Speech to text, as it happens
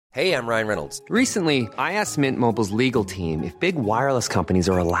Hey, I'm Ryan Reynolds. Recently, I asked Mint Mobile's legal team if big wireless companies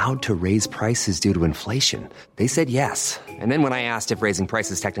are allowed to raise prices due to inflation. They said yes. And then when I asked if raising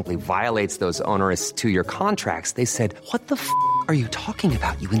prices technically violates those onerous two-year contracts, they said, "What the f*** are you talking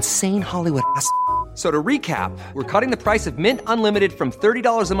about, you insane Hollywood ass?" So to recap, we're cutting the price of Mint Unlimited from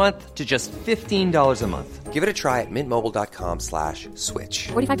 $30 a month to just $15 a month. Give it a try at mintmobile.com/switch.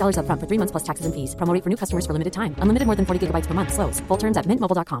 $45 up front for 3 months plus taxes and fees. Promo rate for new customers for limited time. Unlimited more than 40 gigabytes per month. Slows full terms at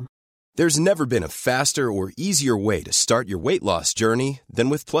mintmobile.com. There's never been a faster or easier way to start your weight loss journey than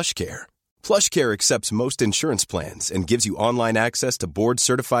with PlushCare. PlushCare accepts most insurance plans and gives you online access to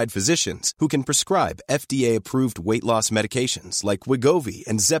board-certified physicians who can prescribe FDA-approved weight loss medications like Wegovy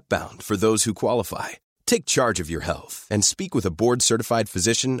and Zepbound for those who qualify. Take charge of your health and speak with a board-certified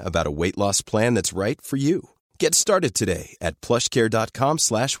physician about a weight loss plan that's right for you. Get started today at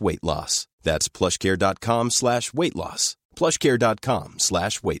plushcare.com/weight loss. That's plushcare.com/weight loss.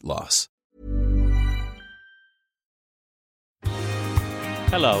 plushcare.com/weight loss.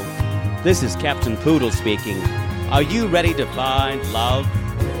 Hello, this is Captain Poodle speaking. Are you ready to find love?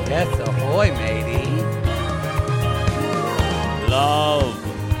 Yes, ahoy, matey. Love.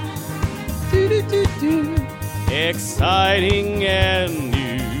 Do-do-do-do. Exciting and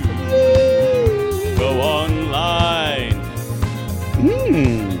new. Go online.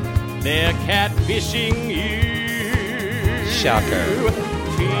 They're catfishing you. Shocker.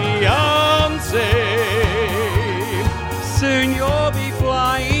 Fiancé. Soon you'll be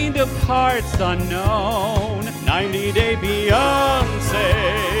flying to parts unknown. 90-day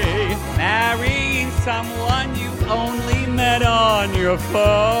Fiancé. Marrying someone you only met on your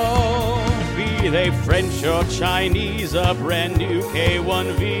phone. Be they French or Chinese, a brand new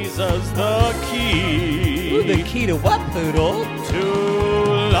K1 visa's the key. Ooh, the key to what, Poodle? To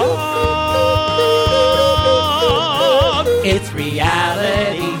love. It's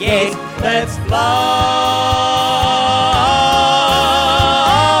reality, yes, let's love.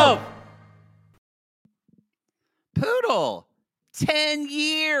 Poodle, 10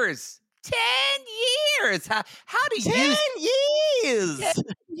 years. 10 years. How do you... 10 years. 10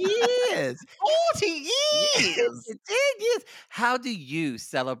 years. 40 years. 10 years. How do you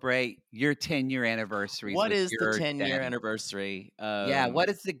celebrate your 10-year anniversary? What is the 10-year anniversary? Yeah, what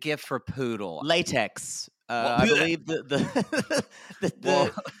is the gift for Poodle? Latex. I believe the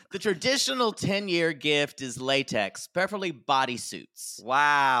traditional 10-year gift is latex, preferably bodysuits.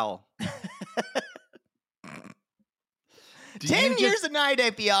 Wow. 10 years of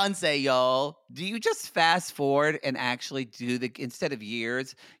 90-day Fiancé, y'all. Do you just fast forward and actually do instead of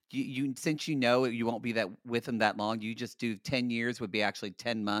years, you since you know you won't be with them that long, you just do 10 years would be actually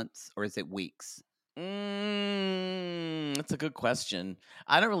 10 months, or is it weeks? That's a good question.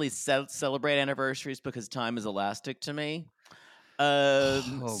 I don't really celebrate anniversaries because time is elastic to me.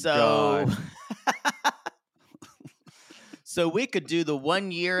 So we could do the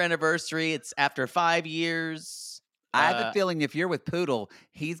 1-year anniversary. It's after 5 years. I have a feeling if you're with Poodle,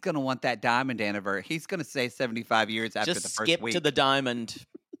 he's going to want that diamond anniversary. He's going to say 75 years after the first week. Just skip to the diamond.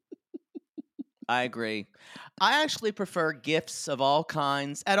 I agree. I actually prefer gifts of all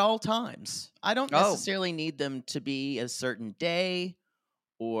kinds at all times. I don't necessarily need them to be a certain day,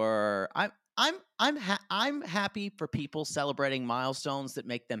 or I'm happy for people celebrating milestones that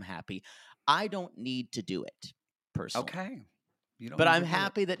make them happy. I don't need to do it personally. Okay. But I'm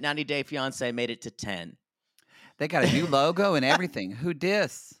happy that 90-Day Fiancé made it to 10. They got a new logo and everything. Who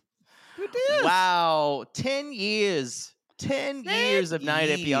dis? Wow. 10 years. 10 years of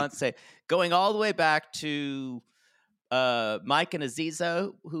 90-Day Fiancé. Going all the way back to Mike and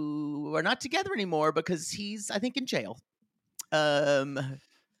Aziza, who are not together anymore because he's, I think, in jail.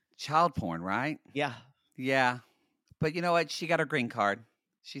 Child porn, right? Yeah. Yeah. But you know what? She got her green card.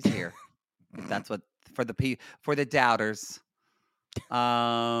 She's here. That's what, for the doubters.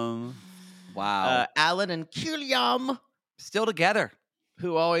 Wow. Alan and Kuliam. Still together.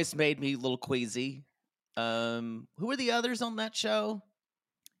 Who always made me a little queasy. Who were the others on that show?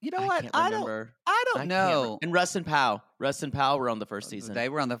 You know what? I don't know. And Russ and Powell. Russ and Powell were on the first season. They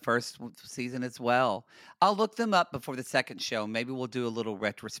were on the first season as well. I'll look them up before the second show. Maybe we'll do a little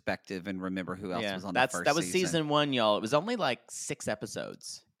retrospective and remember who else was on the first season. That was season 1, y'all. It was only like 6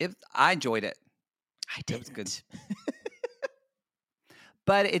 episodes. I enjoyed it. I did. It was good.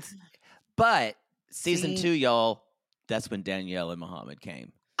 But season 2, y'all, that's when Danielle and Muhammad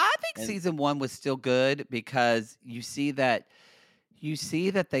came. I think season 1 was still good because you see that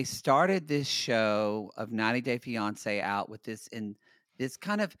they started this show of 90 Day Fiancé out with this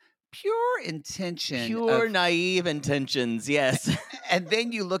kind of pure intention. Naive intentions, yes. And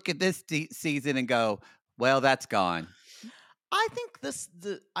then you look at this season and go, well, that's gone. I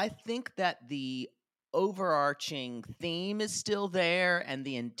think that the overarching theme is still there and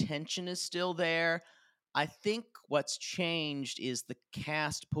the intention is still there. I think what's changed is the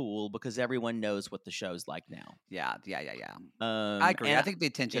cast pool because everyone knows what the show's like now. Yeah. I agree. I And think the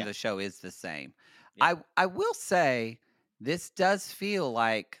intention yeah. of the show is the same. Yeah. I will say this does feel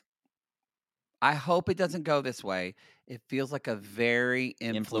like, I hope it doesn't go this way. It feels like a very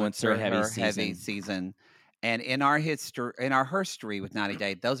Influencer heavy season. And in our history with 90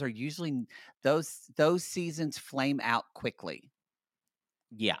 Day, those are usually those seasons flame out quickly.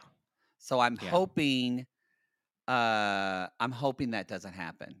 Yeah. So I'm Yeah. hoping that doesn't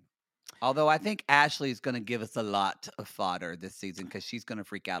happen. Although I think Ashley is going to give us a lot of fodder this season because she's going to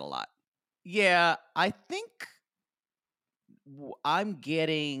freak out a lot. Yeah, I think I'm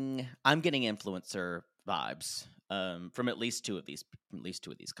getting influencer vibes from at least two of these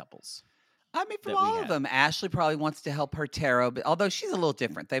couples. I mean, from that we all of have. them, Ashley probably wants to help her tarot, but although she's a little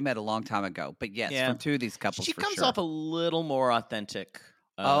different. They met a long time ago. But yes, Yeah. from two of these couples, She for comes sure. off a little more authentic.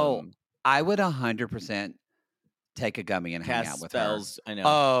 I would 100% take a gummy and hang cast out with spells. her. I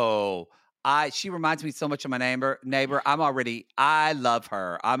know. She reminds me so much of my neighbor. I love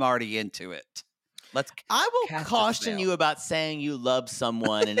her. I'm already into it. I will cast a caution spell. you about saying you love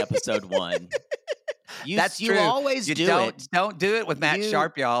someone in episode 1. That's you true. always You do don't, it. Don't do it with Matt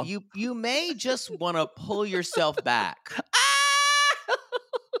Sharp, y'all. You may just want to pull yourself back.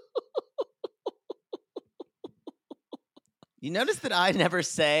 You notice that I never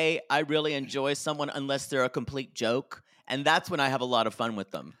say I really enjoy someone unless they're a complete joke, and that's when I have a lot of fun with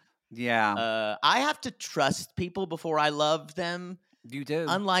them. Yeah. I have to trust people before I love them. You do.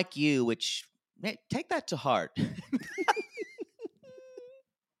 Unlike you, which take that to heart.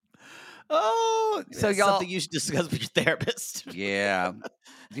 So It's y'all, something you should discuss with your therapist. yeah.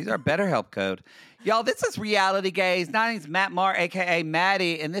 These are BetterHelp code. Y'all, this is Reality Gaze. My name's Matt Marr, a.k.a.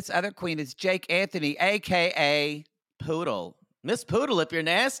 Maddie, and this other queen is Jake Anthony, a.k.a. Poodle. Miss Poodle, if you're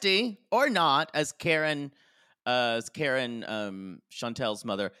nasty or not, as Karen, Chantel's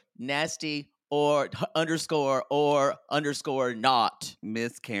mother, nasty or underscore not.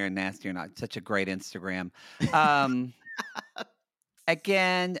 Miss Karen Nasty or Not. Such a great Instagram.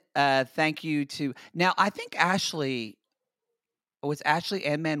 Again, thank you to... Now, I think Ashley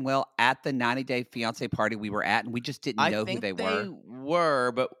and Manuel at the 90 Day Fiancé party we were at, and we just didn't know who they were. They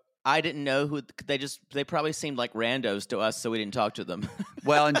were, but I didn't know who. They probably seemed like randos to us, so we didn't talk to them.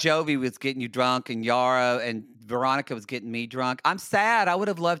 Well, and Jovi was getting you drunk, and Yara and Veronica was getting me drunk. I'm sad. I would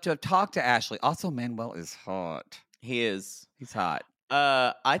have loved to have talked to Ashley. Also, Manuel is hot. He is. He's hot.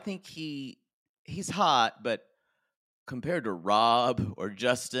 I think he's hot, but compared to Rob or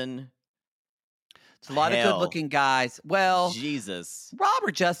Justin, it's a lot of good-looking guys. Well, Jesus, Rob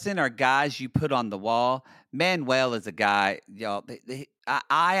or Justin are guys you put on the wall. Manuel is a guy, y'all.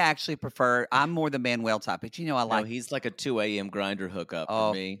 I actually prefer. I'm more the Manuel type, but I like. No, he's like a 2 a.m. grinder hookup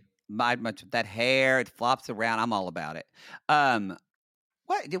for me. Much that hair, it flops around. I'm all about it.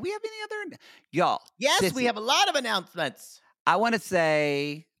 What did we have any other y'all? Yes, we have a lot of announcements. I want to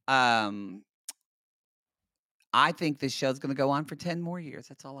say, I think this show's going to go on for 10 more years.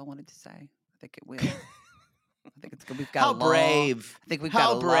 That's all I wanted to say. I think it will. I think it's going to be. How brave! I think we've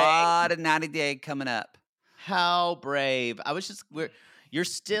got a lot of 90 Day coming up. How brave! You're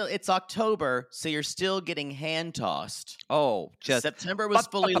still. It's October, so you're still getting hand tossed. Oh, just September was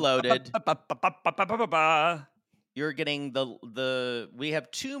fully loaded. You're getting the. We have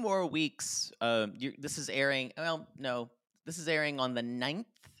 2 more weeks. This is airing. Well, no, this is airing on the 9th.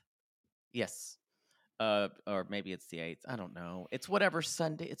 Yes. Or maybe it's the 8th. I don't know. It's whatever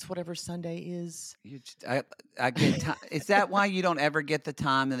Sunday. It's whatever Sunday is. I get time. Is that why you don't ever get the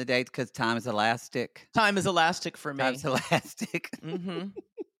time and the dates? Because time is elastic. Time is elastic for me. Time's elastic. Mm-hmm.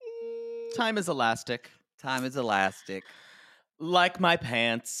 Time is elastic. Time is elastic. Like my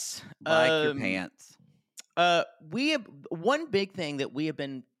pants. Like your pants. We have one big thing that we have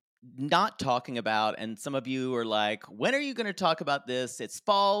been not talking about, and some of you are like, when are you going to talk about this? It's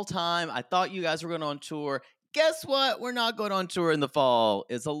fall time. I thought you guys were going on tour. Guess what? We're not going on tour in the fall.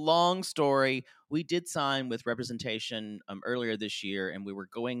 It's a long story. We did sign with Representation earlier this year, and we were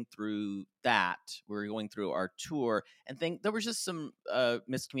going through that. We were going through our tour, and there was just some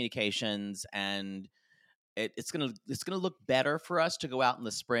miscommunications, and it's gonna look better for us to go out in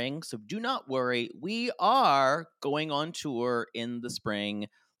the spring. So do not worry. We are going on tour in the spring.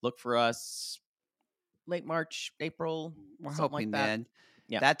 Look for us late March, April. We're something hoping like that. then.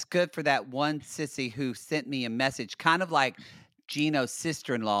 Yeah. That's good for that one sissy who sent me a message, kind of like Gino's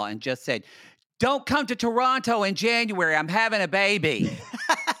sister-in-law, and just said, "Don't come to Toronto in January. I'm having a baby."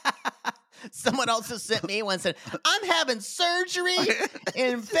 Someone also sent me one said, I'm having surgery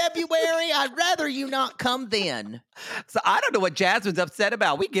in February. I'd rather you not come then. So I don't know what Jasmine's upset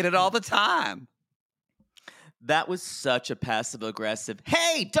about. We get it all the time. That was such a passive aggressive.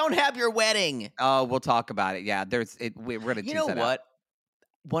 Hey, don't have your wedding. Oh, we're talk about it. Yeah, we're gonna. You know what?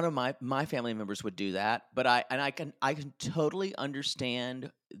 One of my family members would do that, but I can totally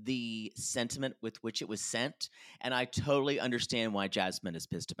understand the sentiment with which it was sent, and I totally understand why Jasmine is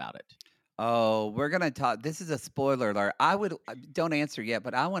pissed about it. Oh, we're gonna talk. This is a spoiler alert. Don't answer yet,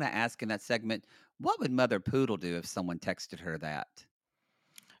 but I want to ask in that segment, what would Mother Poodle do if someone texted her that?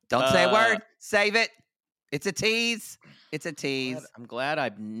 Don't say a word. Save it. It's a tease. It's a tease. I'm glad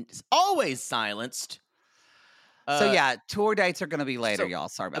I'm always silenced. So yeah, tour dates are going to be later, y'all.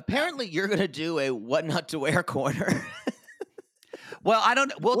 Sorry about apparently that. You're going to do a what not to wear corner. Well, I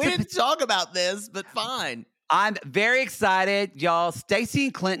don't. Well, we didn't talk about this, but fine. I'm very excited, y'all. Stacey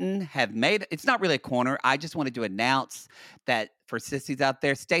and Clinton have made. It's not really a corner. I just wanted to announce that for sissies out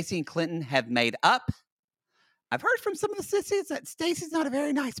there, Stacey and Clinton have made up. I've heard from some of the sissies that Stacey's not a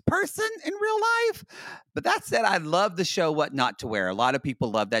very nice person in real life. But that said, I love the show What Not to Wear. A lot of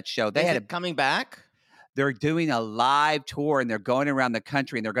people love that show. Is it coming back? They're doing a live tour and they're going around the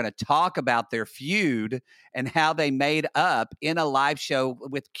country and they're going to talk about their feud and how they made up in a live show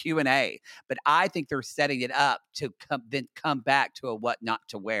with Q&A. But I think they're setting it up to come back to a What Not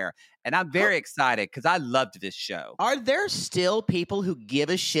to Wear. And I'm very excited because I loved this show. Are there still people who give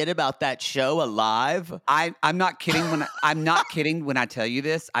a shit about that show alive? I'm not kidding I'm not kidding when I tell you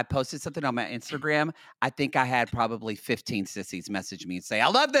this. I posted something on my Instagram. I think I had probably 15 sissies message me and say, I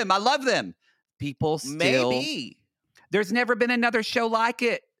love them. I love them. People still. Maybe. There's never been another show like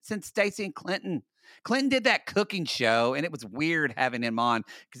it since Stacey and Clinton. Clinton did that cooking show, and it was weird having him on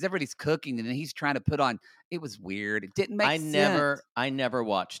because everybody's cooking, and then he's trying to put on. It was weird. It didn't make sense. I never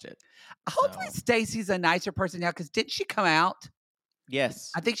watched it. Hopefully, Stacey's a nicer person now because didn't she come out?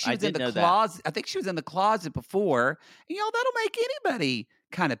 Yes, I think she was in the closet. I think she was in the closet before. And, that'll make anybody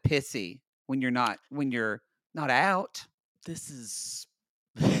kind of pissy when you're not out. This is.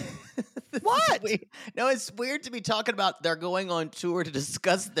 What? No, it's weird to be talking about they're going on tour to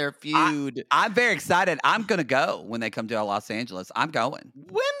discuss their feud. I'm very excited. I'm going to go when they come to Los Angeles. I'm going.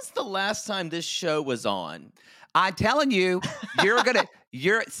 When's the last time this show was on? I'm telling you,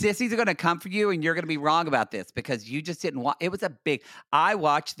 your sissies are going to come for you and you're going to be wrong about this because you just didn't watch. It was I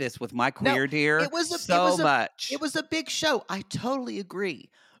watched this with my queer dear much. It was a big show. I totally agree.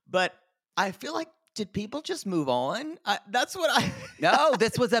 But I feel like did people just move on? That's what I... No,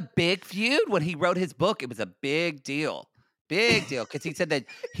 this was a big feud. When he wrote his book, it was a big deal. Big deal. Because he said that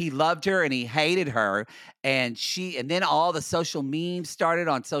he loved her and he hated her. And then all the social memes started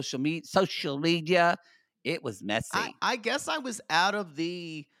on social media. It was messy. I guess I was out of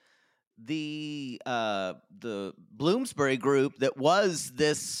the Bloomsbury group that was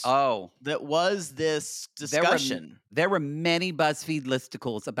this discussion. There were many BuzzFeed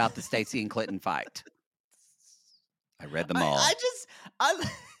listicles about the Stacey and Clinton fight. I read them all. I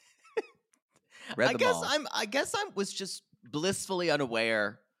guess I was just blissfully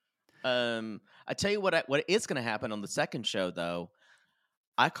unaware. I tell you what is going to happen on the second show though.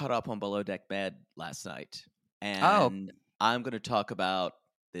 I caught up on Below Deck Bed last night, and I'm going to talk about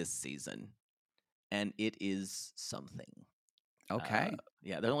this season, and it is something. Okay.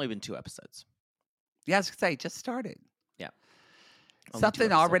 Yeah, there's only been 2 episodes. Yeah, I was going to say, it just started. Yeah.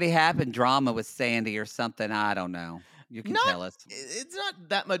 Something already happened, drama with Sandy or something. I don't know. You can tell us. It's not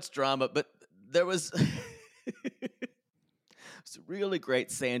that much drama, but there was it's a really great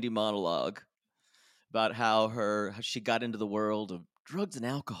Sandy monologue about how she got into the world of drugs and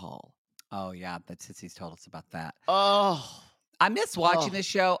alcohol. Oh, yeah, but Sissy's told us about that. Oh, I miss watching this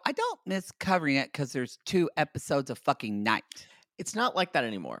show. I don't miss covering it because there's 2 episodes a fucking night. It's not like that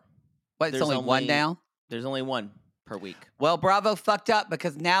anymore. What, it's only 1 now? There's only 1 per week. Well, Bravo fucked up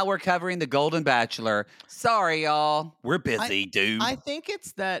because now we're covering The Golden Bachelor. Sorry, y'all. We're busy, dude. I think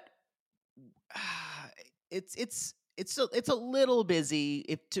it's that it's a little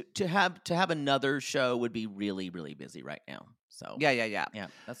busy. To have another show would be really, really busy right now. So Yeah,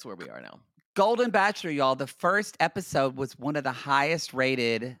 that's where we are now. Golden Bachelor, y'all. The first episode was one of the highest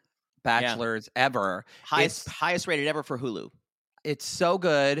rated Bachelors ever. Highest rated ever for Hulu. It's so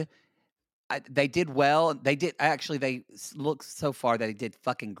good. They did well. They look so far that they did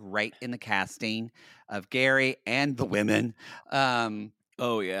fucking great in the casting of Gary and the women.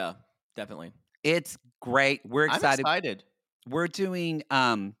 Oh yeah, definitely. It's great. We're excited. I'm excited. We're doing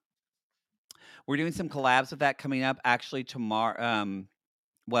some collabs with that coming up actually tomorrow.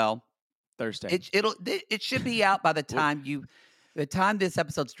 Thursday. It It should be out by the time you The time this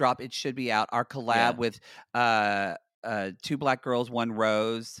episode's drop, it should be out. Our collab with Two Black Girls, One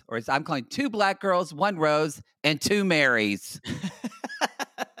Rose, or as I'm calling Two Black Girls, One Rose, and Two Marys.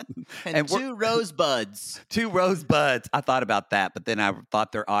 and two rosebuds. Two rosebuds. I thought about that, but then I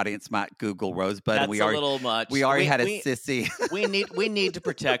thought their audience might Google rosebud. That's and we a already, little much. We already had a sissy. we need to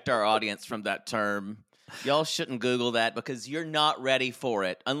protect our audience from that term. Y'all shouldn't Google that because you're not ready for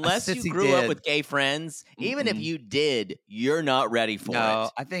it. Unless you grew up with gay friends, even if you did, you're not ready for it. No,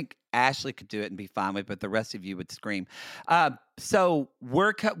 I think Ashley could do it and be fine with it, but the rest of you would scream. So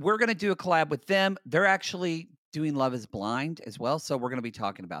we're going to do a collab with them. They're actually doing Love is Blind as well, so we're going to be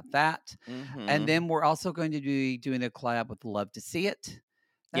talking about that. And then we're also going to be doing a collab with Love to See It.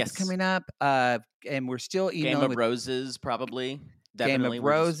 That's coming up. And we're still emailing Game of Roses, probably. Definitely. Game of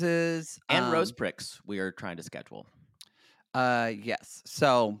Roses. And Rose Pricks we are trying to schedule. Yes.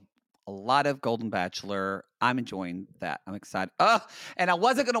 So a lot of Golden Bachelor. I'm enjoying that. I'm excited. Oh, and I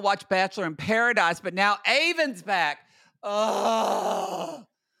wasn't going to watch Bachelor in Paradise, but now Avon's back. Oh,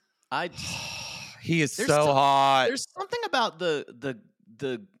 he is so hot. There's something about the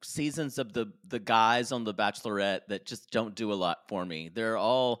seasons of the guys on The Bachelorette that just don't do a lot for me.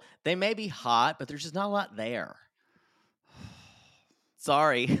 They may be hot, but there's just not a lot there.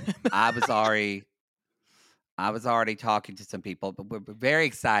 Sorry. I was already talking to some people, but we're very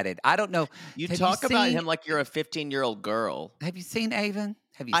excited. I don't know. You talk about him like you're a 15-year-old girl. Have you seen Avon?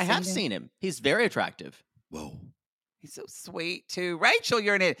 I have seen him. He's very attractive. Whoa. He's so sweet, too. Rachel,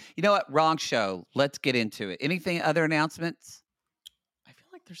 you're in it. You know what? Wrong show. Let's get into it. Anything, other announcements? I feel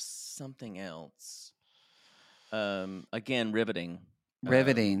like there's something else. Again, riveting.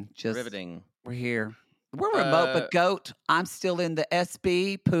 Riveting. Riveting. We're here. We're remote, but Goat, I'm still in the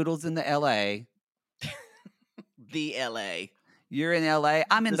SB. Poodle's in the LA. The LA. You're in LA.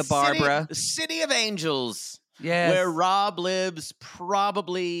 I'm in the Barbara. The City of Angels. Yes. Where Rob lives,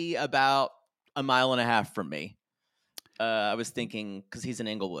 probably about a mile and a half from me. I was thinking, because he's in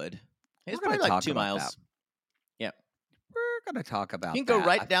Inglewood. He's probably like 2 miles. That. Yeah. We're going to talk about that. You can go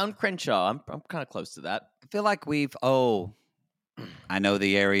right down Crenshaw. I'm kind of close to that. I feel like I know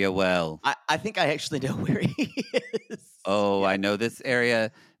the area well. I think I actually know where he is. Oh, yeah. I know this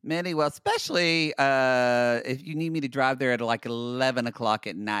area many well, especially if you need me to drive there at like 11 o'clock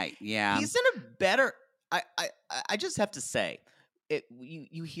at night. Yeah. He's in a better... I just have to say,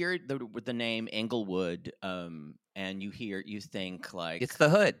 you hear the name Inglewood, and you think like... It's the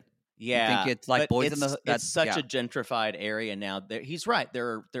hood. Yeah. You think it's like Boys in the Hood. It's such a gentrified area now. He's right.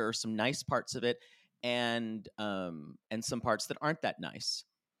 There are some nice parts of it. And some parts that aren't that nice,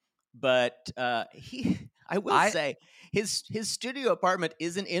 but I will say his studio apartment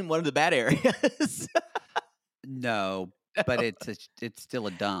isn't in one of the bad areas. No, but it's still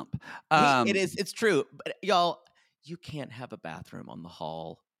a dump. It is. It's true, but y'all, you can't have a bathroom on the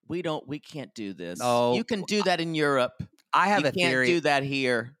hall. We can't do this. Oh, you can do that in Europe. I have a theory. You can't do that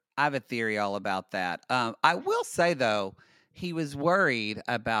here. I have a theory all about that. I will say though. He was worried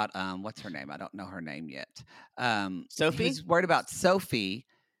about what's her name? I don't know her name yet. Sophie? He was worried about Sophie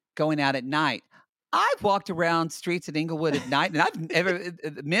going out at night. I've walked around streets in Inglewood at night,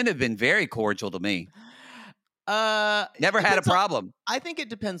 and men have been very cordial to me. Never had a problem. I think it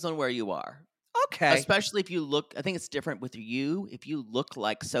depends on where you are. Okay. Especially if you look, I think it's different with you. If you look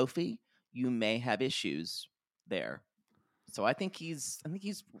like Sophie, you may have issues there. So I think he's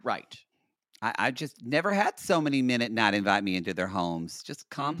right. I just never had so many men at night invite me into their homes. Just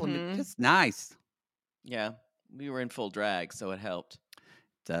compliment, just nice. Yeah, we were in full drag, so it helped.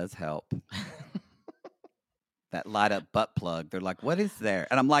 Does help. That light up butt plug. They're like, "What is there?"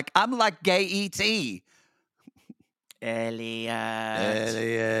 And I'm like gay E.T. Elliot.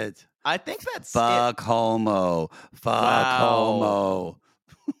 I think that's fuck it. Homo. Fuck homo.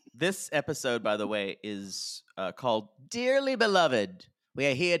 This episode, by the way, is called "Dearly Beloved." We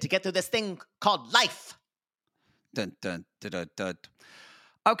are here to get through this thing called life. Dun, dun, dun, dun, dun.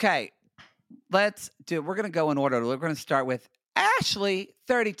 Okay, let's do it. We're going to go in order. We're going to start with Ashley,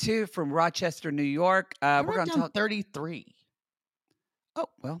 32, from Rochester, New York. We're going to talk 33. Oh,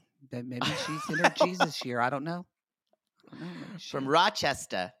 well, maybe she's in her Jesus year. I don't know. From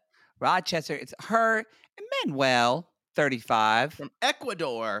Rochester. It's her, Manuel, 35. From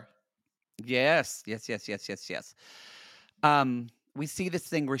Ecuador. Yes. We see this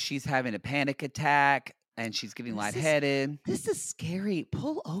thing where she's having a panic attack and she's getting lightheaded. This is scary.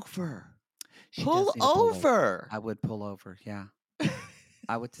 Pull over. Pull over. I would pull over, yeah.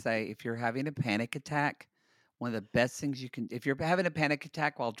 I would say if you're having a panic attack, one of the best things you can, if you're having a panic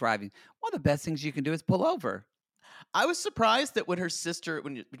attack while driving, one of the best things you can do is pull over. I was surprised that when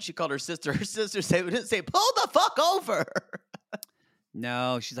she called her sister didn't say, pull the fuck over.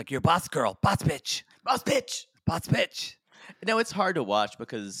 No, she's like, you're boss girl, boss bitch, Boss bitch. boss bitch. No, it's hard to watch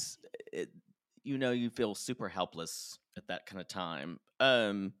because you feel super helpless at that kind of time.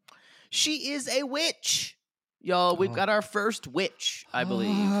 She is a witch, y'all. We've got our first witch, I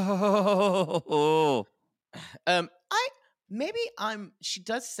believe. Oh. She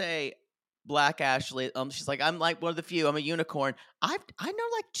does say Black Ashley. She's like, I'm like one of the few. I'm a unicorn. I know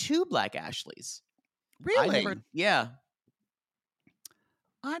like 2 Black Ashleys. Really? Yeah.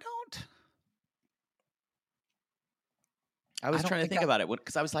 I don't. I was trying to think about it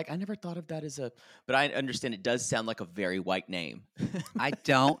because I was like, I never thought of that but I understand it does sound like a very white name. I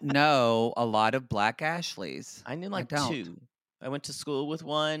don't know a lot of Black Ashleys. I knew like don't. 2. I went to school with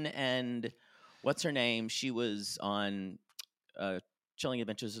one, and what's her name? She was on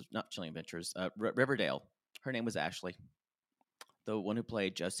Riverdale. Her name was Ashley, the one who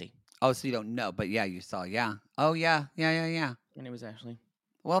played Josie. Oh, so you don't know, but yeah, you saw, yeah. Oh, yeah. Her name was Ashley.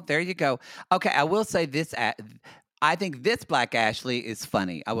 Well, there you go. Okay, I will say this. I think this Black Ashley is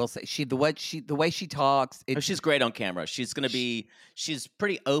funny. I will say the way she talks. She's great on camera. She's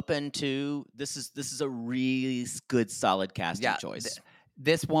pretty open to this is a really good solid casting choice.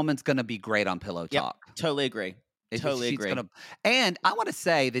 This woman's gonna be great on Pillow Talk. Totally agree. And I want to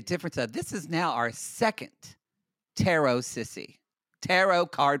say the difference of this is now our second tarot sissy. Tarot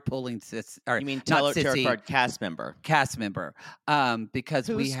card pulling sis. Or you mean not tarot sissy, card cast member? Cast member. Because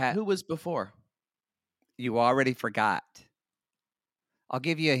who was before? You already forgot. I'll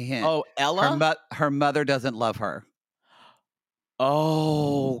give you a hint. Oh, Ella? Her mother doesn't love her.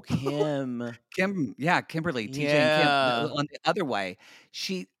 Oh, Kim. Kimberly. TJ and Kim on the other way.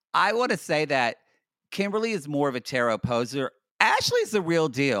 I want to say that Kimberly is more of a tarot poser. Ashley's the real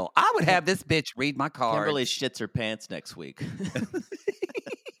deal. I would have this bitch read my cards. Kimberly shits her pants next week.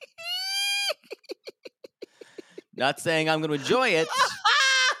 Not saying I'm going to enjoy it,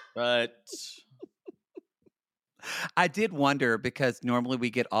 but I did wonder because normally we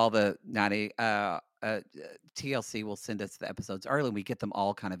get all the TLC will send us the episodes early and we get them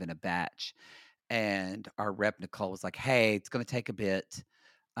all kind of in a batch. And our rep Nicole was like, "Hey, it's going to take a bit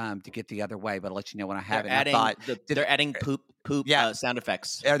to get the other way, but I'll let you know when I have it." They're adding poop sound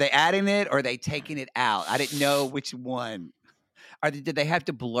effects. Are they adding it or are they taking it out? I didn't know which one. Did they have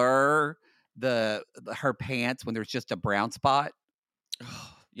to blur her pants when there's just a brown spot?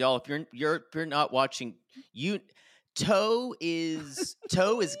 Y'all, if you're not watching, Toe is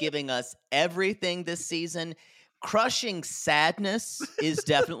giving us everything this season. Crushing sadness is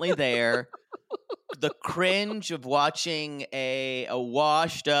definitely there. The cringe of watching a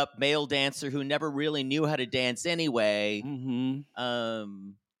washed up male dancer who never really knew how to dance anyway. Mm-hmm.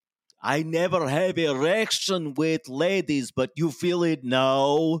 I never have erection with ladies, but you feel it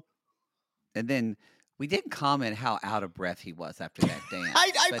now. And then we didn't comment how out of breath he was after that dance.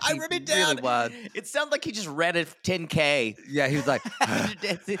 I wrote it down. Really was. It sounded like he just read a 10K. Yeah, he was like,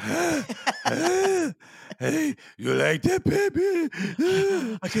 "Hey, you like that, baby?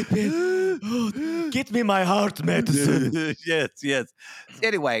 I get get me my heart medicine." Yes.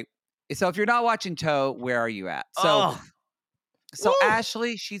 Anyway, so if you're not watching Toe, where are you at? So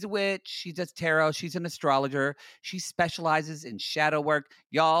Ashley, she's a witch. She does tarot. She's an astrologer. She specializes in shadow work.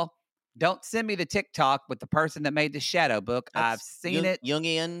 Y'all, don't send me the TikTok with the person that made the shadow book. I've seen it.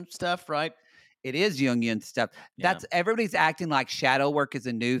 Jungian stuff, right? It is Jungian stuff. Yeah. Everybody's acting like shadow work is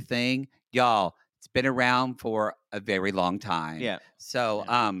a new thing. Y'all, it's been around for a very long time. Yeah. So,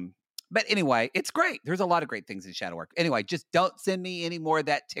 but anyway, it's great. There's a lot of great things in shadow work. Anyway, just don't send me any more of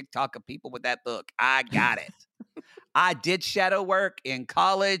that TikTok of people with that book. I got it. I did shadow work in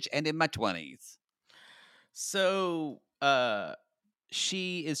college and in my 20s. So,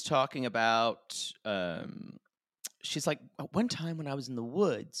 she is talking about, she's like, one time when I was in the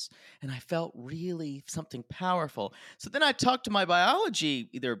woods and I felt really something powerful. So then I talked to my biology,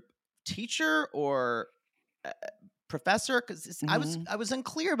 either teacher or professor, because I was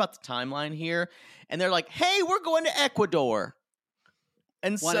unclear about the timeline here. And they're like, "Hey, we're going to Ecuador."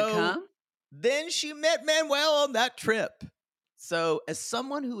 And Come? Then she met Manuel on that trip. So as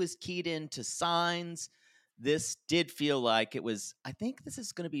someone who is keyed into signs, this did feel like it was, I think this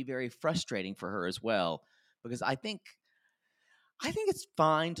is going to be very frustrating for her as well, because I think it's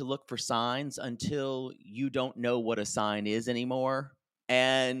fine to look for signs until you don't know what a sign is anymore.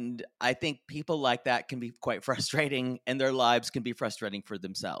 And I think people like that can be quite frustrating, and their lives can be frustrating for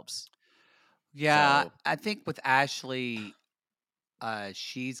themselves. Yeah, So, I think with Ashley,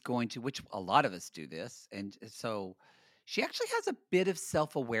 she's going to, which a lot of us do this, and so She actually has a bit of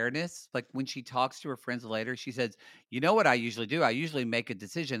self-awareness. Like when she talks to her friends later, she says, "You know what I usually do? I usually make a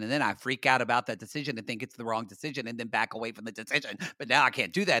decision and then I freak out about that decision and think it's the wrong decision and then back away from the decision. But now I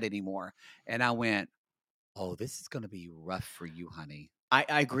can't do that anymore." And I went, "Oh, this is going to be rough for you, honey." I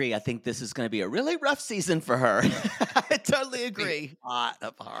agree. I think this is going to be a really rough season for her. I totally agree. A lot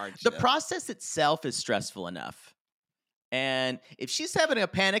of hardship. The process itself is stressful enough. And if she's having a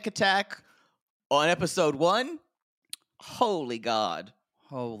panic attack on episode 1, holy God.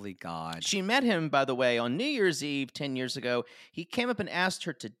 Holy God. She met him, by the way, on New Year's Eve 10 years ago. He came up and asked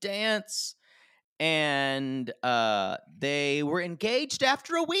her to dance, and they were engaged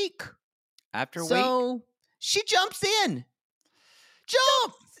after a week. After a week? So she jumps in.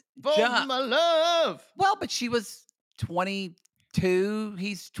 Jump! Jump. My love. Well, but she was 22.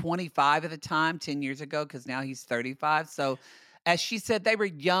 He's 25 at the time, 10 years ago, because now he's 35. So, as she said, they were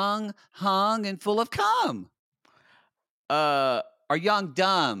young, hung, and full of cum. Or young,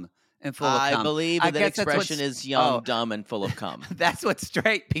 dumb, and full of cum. I believe that expression is young, dumb, and full of cum. That's what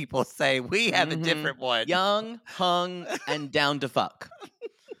straight people say. We have a different one. Young, hung, and down to fuck.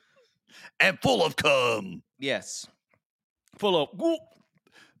 And full of cum. Yes. Full of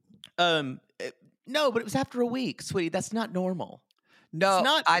no, but it was after a week, sweetie. That's not normal. No,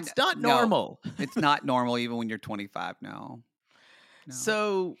 it's not normal. It's not normal even when you're 25. No.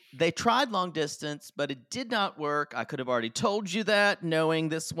 So they tried long distance, but it did not work. I could have already told you that, knowing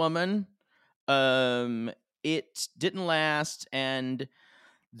this woman. It didn't last, and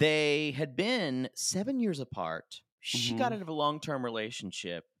they had been 7 years apart. She got out of a long-term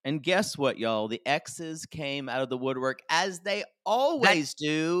relationship. And guess what, y'all? The exes came out of the woodwork, as they always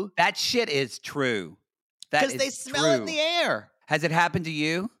do. That shit is true. Because they smell it in the air. Has it happened to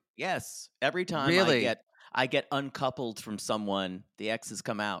you? Yes. Every time Really? I get uncoupled from someone, the exes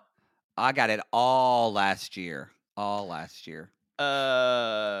come out. I got it all last year. You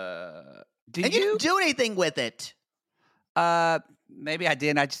Did you? didn't do anything with it. Maybe I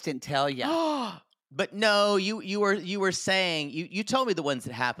did. I just didn't tell you. But no, you were saying you told me the ones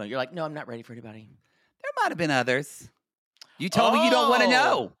that happened. You're like, no, I'm not ready for anybody. There might have been others. You told me you don't want to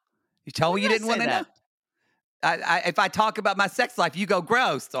know. You told me you didn't want to know. If I talk about my sex life, you go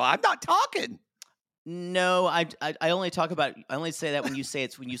gross. So I'm not talking. No, I only talk about. I only say that when you say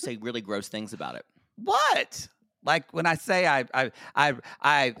really gross things about it. What? Like when I say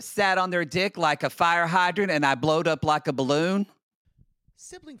I sat on their dick like a fire hydrant and I blowed up like a balloon.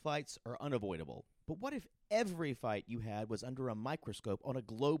 Sibling fights are unavoidable, but what if every fight you had was under a microscope on a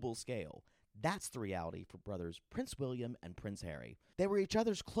global scale? That's the reality for brothers Prince William and Prince Harry. They were each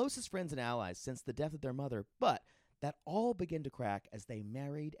other's closest friends and allies since the death of their mother, but that all began to crack as they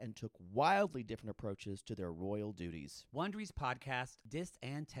married and took wildly different approaches to their royal duties. Wondery's podcast, Dis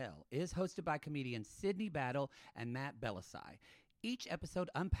and Tell, is hosted by comedians Sydney Battle and Matt Belisai. Each episode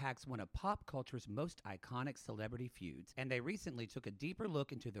unpacks one of pop culture's most iconic celebrity feuds, and they recently took a deeper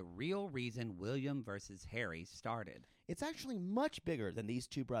look into the real reason William versus Harry started. It's actually much bigger than these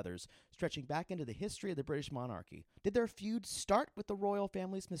two brothers, stretching back into the history of the British monarchy. Did their feud start with the royal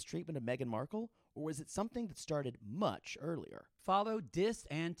family's mistreatment of Meghan Markle, or was it something that started much earlier? Follow Dis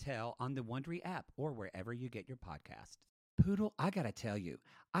and Tell on the Wondery app or wherever you get your podcasts. Poodle, I gotta tell you,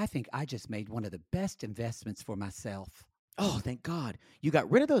 I think I just made one of the best investments for myself. Oh, thank God. You got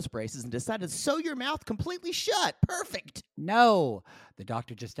rid of those braces and decided to sew your mouth completely shut. Perfect. No, the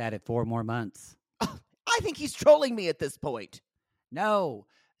doctor just added 4 more months. I think he's trolling me at this point. No.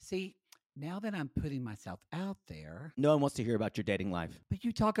 See, now that I'm putting myself out there. No one wants to hear about your dating life. But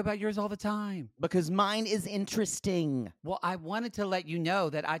you talk about yours all the time. Because mine is interesting. Well, I wanted to let you know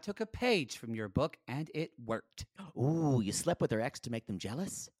that I took a page from your book and it worked. Ooh, you slept with their ex to make them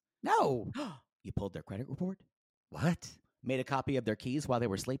jealous? No. You pulled their credit report? What? Made a copy of their keys while they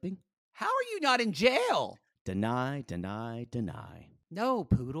were sleeping? How are you not in jail? Deny, deny, deny. No,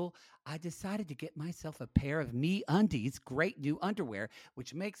 Poodle. I decided to get myself a pair of MeUndies great new underwear,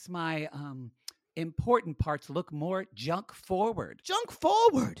 which makes my important parts look more junk forward. Junk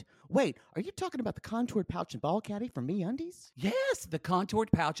forward? Wait, are you talking about the contoured pouch and ball caddy from MeUndies? Yes, the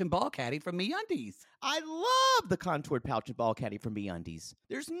contoured pouch and ball caddy from MeUndies. I love the contoured pouch and ball caddy from MeUndies.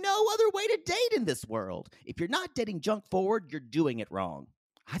 There's no other way to date in this world. If you're not dating junk forward, you're doing it wrong.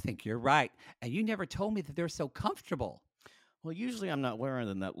 I think you're right. And you never told me that they're so comfortable. Well, usually I'm not wearing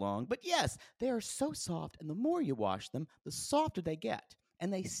them that long, but yes, they are so soft, and the more you wash them, the softer they get.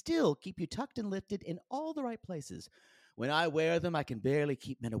 And they still keep you tucked and lifted in all the right places. When I wear them, I can barely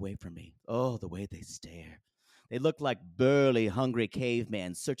keep men away from me. Oh, the way they stare. They look like burly, hungry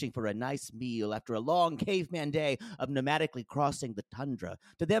cavemen searching for a nice meal after a long caveman day of nomadically crossing the tundra.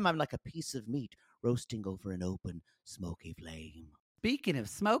 To them, I'm like a piece of meat roasting over an open, smoky flame. Speaking of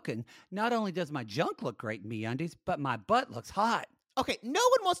smoking, not only does my junk look great in MeUndies, but my butt looks hot. Okay, no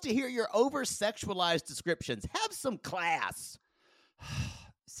one wants to hear your over-sexualized descriptions. Have some class.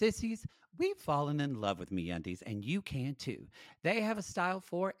 Sissies, we've fallen in love with MeUndies, and you can too. They have a style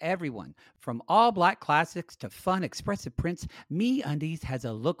for everyone. From all black classics to fun, expressive prints, MeUndies has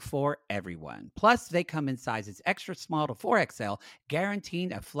a look for everyone. Plus, they come in sizes extra small to 4XL,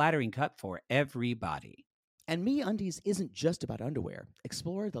 guaranteeing a flattering cut for everybody. And MeUndies isn't just about underwear.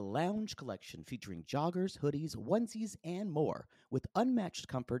 Explore the Lounge collection featuring joggers, hoodies, onesies, and more. With unmatched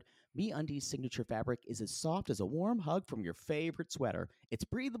comfort, MeUndies' signature fabric is as soft as a warm hug from your favorite sweater. It's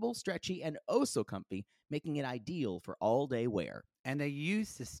breathable, stretchy, and oh so comfy, making it ideal for all-day wear. And they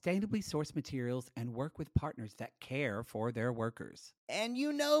use sustainably sourced materials and work with partners that care for their workers. And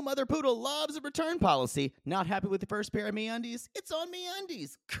you know Mother Poodle loves a return policy. Not happy with the first pair of MeUndies? It's on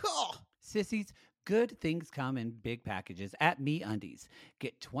MeUndies. Cool. Sissies, good things come in big packages at MeUndies.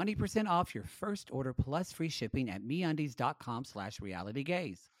 Get 20% off your first order plus free shipping at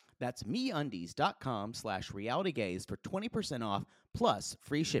MeUndies.com/realitygaze. That's MeUndies.com/realitygaze for 20% off plus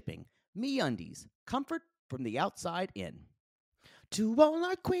free shipping. MeUndies, comfort from the outside in. To all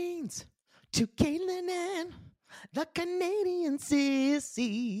our queens, to Caitlin and the Canadian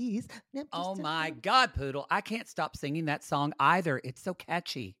sissies. Oh my God, Poodle. I can't stop singing that song either. It's so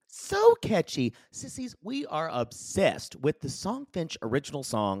catchy. So catchy. Sissies, we are obsessed with the Songfinch original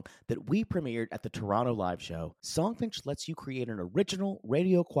song that we premiered at the Toronto Live Show. Songfinch lets you create an original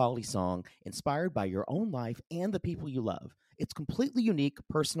radio quality song inspired by your own life and the people you love. It's completely unique,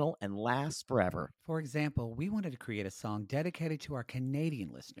 personal, and lasts forever. For example, we wanted to create a song dedicated to our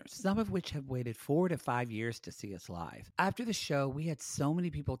Canadian listeners, some of which have waited 4 to 5 years to see us live. After the show, we had so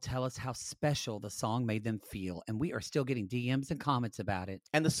many people tell us how special the song made them feel, and we are still getting DMs and comments about it.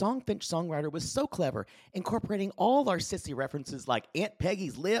 And the Songfinch songwriter was so clever, incorporating all our sissy references like Aunt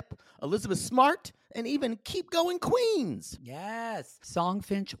Peggy's Lip, Elizabeth Smart, and even Keep Going Queens. Yes.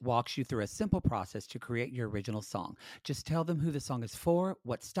 Songfinch walks you through a simple process to create your original song. Just tell them who the song is for,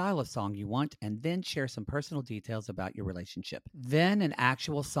 what style of song you want, and then share some personal details about your relationship. Then an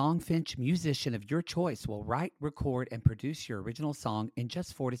actual Songfinch musician of your choice will write, record, and produce your original song in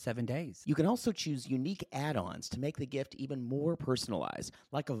just 4 to 7 days. You can also choose unique add-ons to make the gift even more personalized,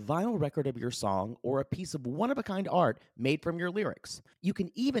 like a vinyl record of your song or a piece of one-of-a-kind art made from your lyrics. You can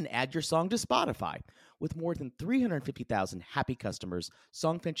even add your song to Spotify. With more than 350,000 happy customers,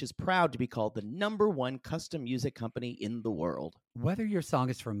 Songfinch is proud to be called the #1 custom music company in the world. Whether your song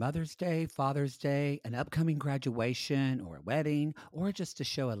is for Mother's Day, Father's Day, an upcoming graduation, or a wedding, or just to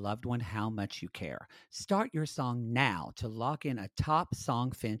show a loved one how much you care, start your song now to lock in a top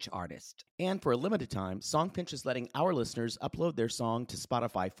Songfinch artist. And for a limited time, Songfinch is letting our listeners upload their song to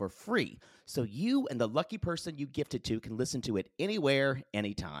Spotify for free, so you and the lucky person you gifted to can listen to it anywhere,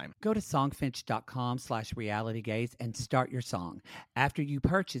 anytime. Go to songfinch.com/realitygaze and start your song. After you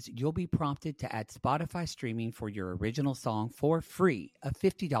purchase, you'll be prompted to add Spotify streaming for your original song for free, a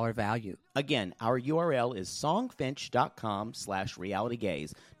 $50 value. Again, our URL is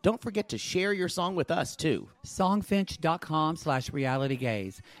songfinch.com/realitygaze. Don't forget to share your song with us, too.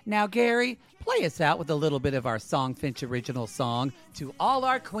 Songfinch.com/realitygaze. Now, Gary, play us out with a little bit of our Songfinch original song, To All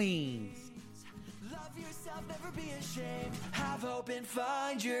Our Queens. Love yourself, never be ashamed. Have hope and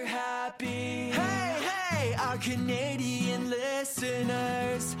find your happy. Hey, hey, our Canadian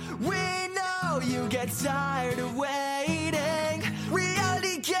listeners. We know you get tired of waiting.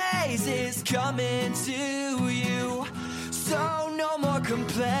 Reality Gaze is coming to you. So no more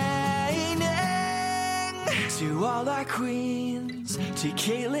complaining. To all our queens, to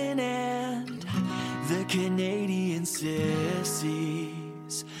Caitlin and the Canadian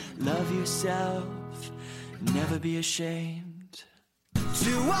sissies. Love yourself, never be ashamed.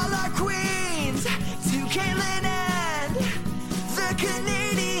 To all our queens, to Caitlin and the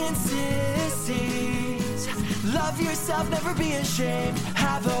Canadian sissies. Love yourself, never be ashamed.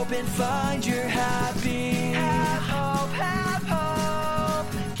 Have hope and find your happy. Have hope, have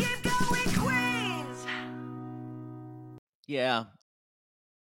hope. Keep going, queens. Yeah,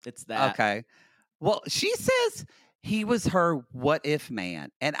 it's that. Okay. Well, she says he was her what if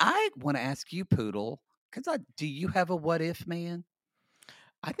man. And I want to ask you, Poodle, because do you have a what if man?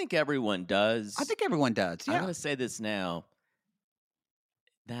 I think everyone does. I think everyone does. Yeah. I'm going to say this now.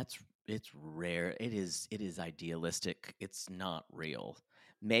 It's rare. It is idealistic. It's not real.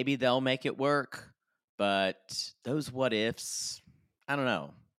 Maybe they'll make it work, but those what ifs, I don't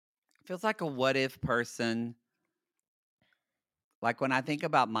know. Feels like a what if person Like when I think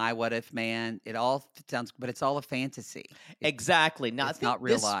about my what if man, it all sounds, but it's all a fantasy. Exactly. Now, I It's think not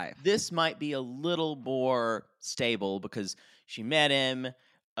real life. this might be a little more stable because she met him.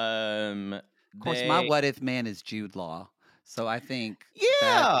 Of course, my what if man is Jude Law. So I think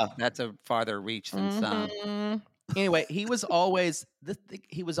Yeah. that's a farther reach than some. Mhm. Anyway, he was always a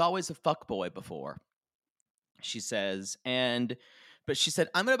fuckboy before, she says, but she said,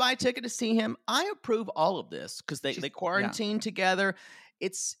 I'm going to buy a ticket to see him. I approve all of this because they quarantine together.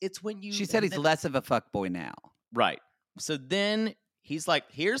 It's when you. She said he's less of a fuckboy now. Right. So then he's like,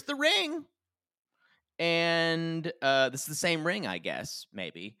 here's the ring. And this is the same ring, I guess,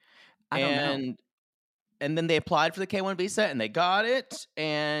 maybe. I don't know. And then they applied for the K-1 visa and they got it.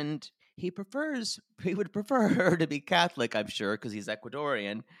 And he would prefer her to be Catholic, I'm sure, because he's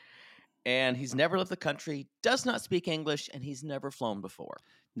Ecuadorian. And he's never left the country, does not speak English, and he's never flown before.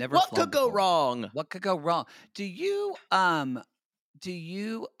 What could go wrong? What could go wrong? Do you oh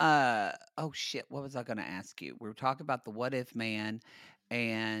shit, what was I going to ask you? We were talking about the what if man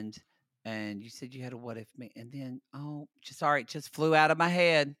and you said you had a what if man and then sorry, it just flew out of my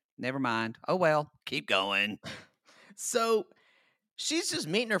head. Never mind. Oh well, keep going. So she's just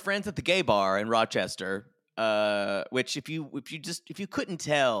meeting her friends at the gay bar in Rochester. Which if you couldn't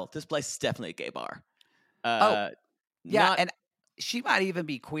tell, this place is definitely a gay bar. Yeah, and she might even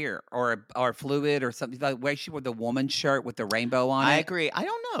be queer or fluid or something. Like the way she wore the woman's shirt with the rainbow on it. I agree. I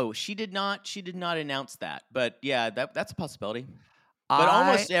don't know. She did not announce that, but yeah, that's a possibility. But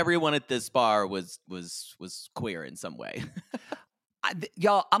almost everyone at this bar was queer in some way.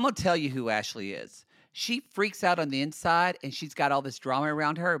 Y'all, I'm gonna tell you who Ashley is. She freaks out on the inside, and she's got all this drama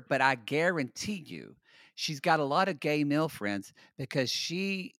around her. But I guarantee you, she's got a lot of gay male friends because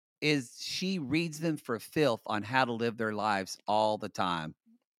she reads them for filth on how to live their lives all the time.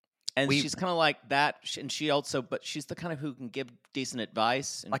 And she's kind of like that, and but she's the kind of who can give decent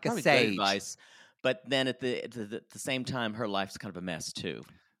advice, and like a sage sage. Advice. But then at the same time, her life's kind of a mess too.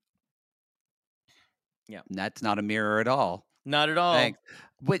 Yeah, and that's not a mirror at all. Not at all. Thanks.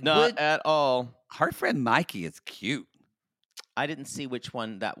 Not at all. Her friend Mikey is cute. I didn't see which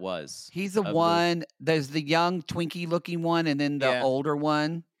one that was. He's the one. There's the young Twinkie-looking one, and then the older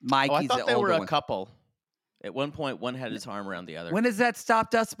one. Mikey's I thought the they older were a one. couple. At one point, one had his arm around the other. When has that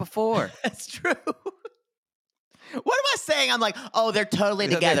stopped us before? That's true. What am I saying? I'm like, oh, they're totally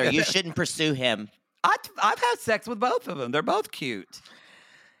together. You shouldn't pursue him. I've had sex with both of them. They're both cute.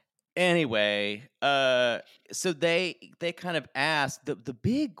 Anyway, so they kind of asked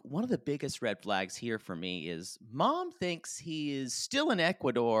one of the biggest red flags here for me is Mom thinks he is still in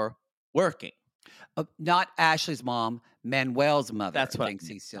Ecuador working. Not Ashley's mom, Manuel's mother. That's what thinks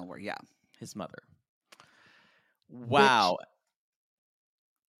he's still working. Yeah, his mother. Wow.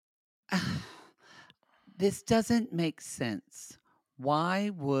 This doesn't make sense. Why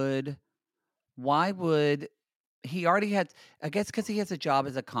would he already had, I guess because he has a job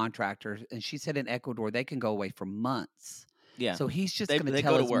as a contractor, and she said in Ecuador they can go away for months. Yeah. So he's just going to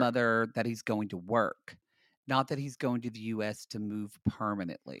tell his mother that he's going to work, not that he's going to the U.S. to move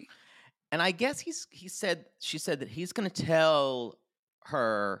permanently. And I guess she said that he's going to tell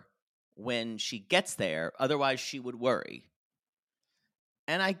her when she gets there, otherwise she would worry.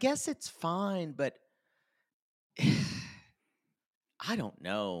 And I guess it's fine, but I don't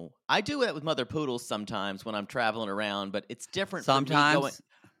know. I do that with mother poodles sometimes when I'm traveling around, but it's different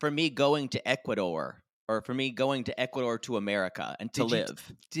for me going to Ecuador, or for me going to Ecuador to America and to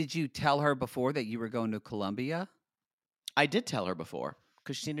live. Did you tell her before that you were going to Colombia? I did tell her before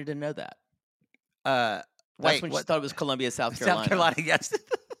because she needed to know that. That's when she thought it was Columbia, South Carolina. South Carolina, yes.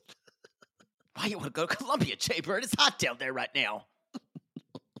 Why you want to go to Colombia, Jaybird? It's hot down there right now.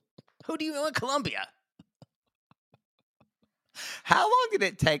 Who do you know in Colombia? How long did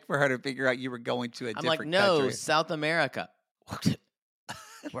it take for her to figure out you were going to a different country? I'm like, no, South America.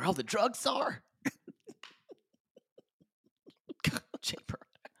 Where all the drugs are? Jaybird.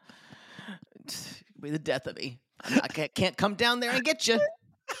 Be the death of me. I can't come down there and get you.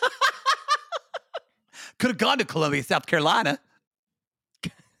 Could have gone to Columbia, South Carolina.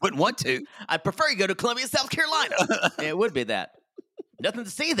 Wouldn't want to. I'd prefer you go to Columbia, South Carolina. It would be that. Nothing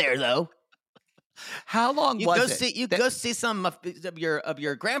to see there, though. How long was it? You go see some of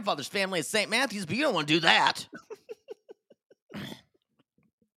your grandfather's family at St. Matthew's, but you don't want to do that.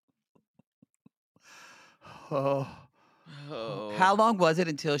 Oh. How long was it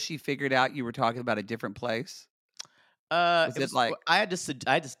until she figured out you were talking about a different place? I had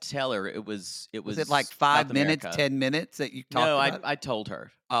to tell her it was. Was it like 5 minutes, 10 minutes that you talked about? No, I told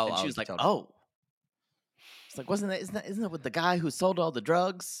her. Oh, and she was like, "Oh." It's like, isn't that with the guy who sold all the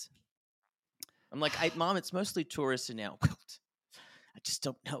drugs? I'm like, Mom, it's mostly tourists now. just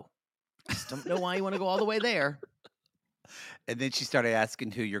don't know. I just don't know why you want to go all the way there. And then she started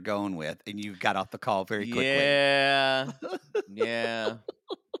asking who you're going with, and you got off the call very quickly. Yeah. Yeah.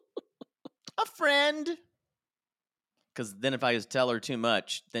 A friend. Because then if I just tell her too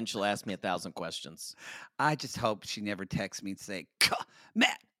much, then she'll ask me 1,000 questions. I just hope she never texts me and say,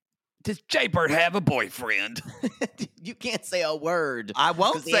 Matt, does Jaybird have a boyfriend? You can't say a word. I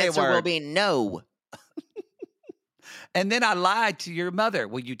won't the say a answer word. will be no. And then I lied to your mother.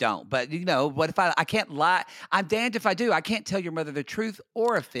 Well, you don't. But, what if I can't lie? I'm damned if I do. I can't tell your mother the truth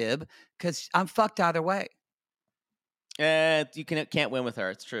or a fib because I'm fucked either way. You can't win with her.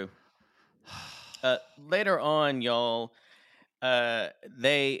 It's true. Later on, y'all,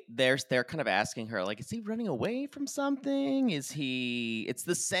 they're kind of asking her, like, is he running away from something? It's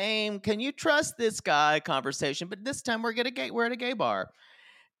the same, can you trust this guy conversation, but this time we're at a gay bar.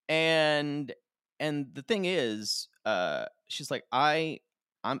 And the thing is, she's like, I'm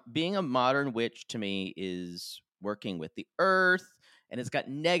being a modern witch to me is working with the earth, and it's got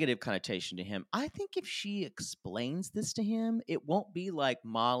negative connotation to him. I think if she explains this to him, it won't be like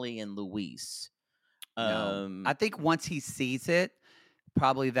Molly and Luis. No. I think once he sees it,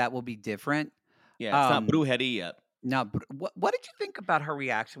 probably that will be different. Yeah, it's not brujeria. No, what did you think about her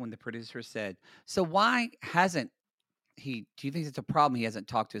reaction when the producer said, so why hasn't do you think it's a problem he hasn't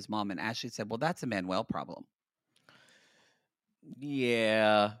talked to his mom? And Ashley said, well, that's a Manuel problem.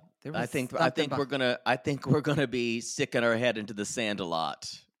 Yeah. I think we're gonna be sticking our head into the sand a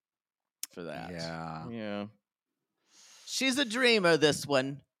lot for that. Yeah. She's a dreamer, this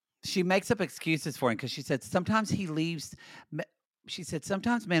one. She makes up excuses for him because she said sometimes he leaves. She said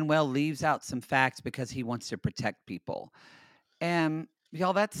sometimes Manuel leaves out some facts because he wants to protect people. And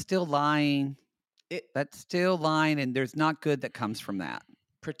y'all, that's still lying. That's still lying, and there's not good that comes from that.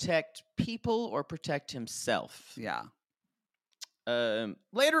 Protect people or protect himself. Yeah.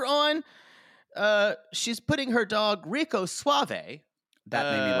 Later on, she's putting her dog Rico Suave. That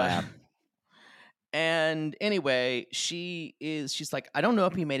made me laugh. And anyway, she's like, I don't know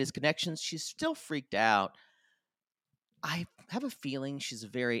if he made his connections. She's still freaked out. I have a feeling she's a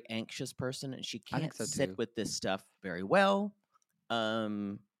very anxious person, and she can't sit with this stuff very well.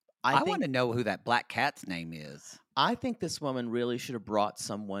 I want to know who that black cat's name is. I think this woman really should have brought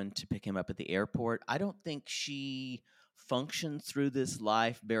someone to pick him up at the airport. I don't think she functions through this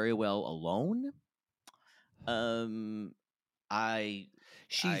life very well alone.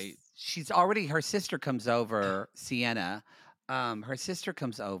 She's already, her sister comes over, Sienna. Her sister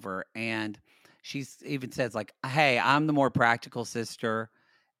comes over, and she's even says like, hey, I'm the more practical sister.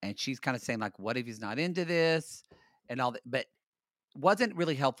 And she's kind of saying like, what if he's not into this and all that? But wasn't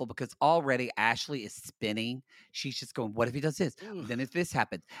really helpful because already Ashley is spinning. She's just going, what if he does this? Then if this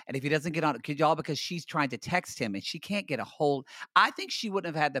happens, and if he doesn't get on it, y'all, because she's trying to text him and she can't get a hold. I think she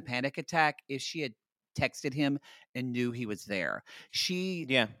wouldn't have had the panic attack if she had texted him and knew he was there. She's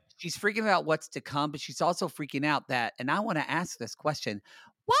freaking out what's to come, but she's also freaking out that, and I want to ask this question.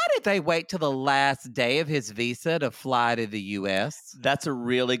 Why did they wait till the last day of his visa to fly to the U.S.? That's a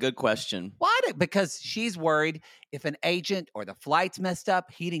really good question. Because she's worried if an agent or the flight's messed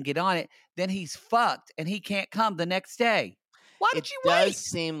up, he didn't get on it, then he's fucked and he can't come the next day. Why did you wait? It does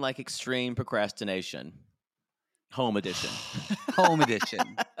seem like extreme procrastination. Home edition. Home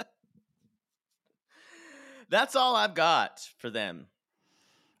edition. That's all I've got for them.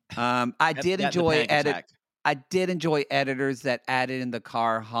 I did enjoy editors that added in the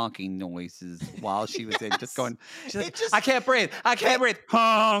car honking noises while she was in, just going, I can't breathe.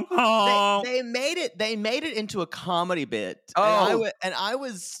 Honk, honk. They made it into a comedy bit. Oh. And I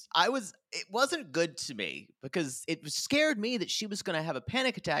was, it wasn't good to me because it scared me that she was going to have a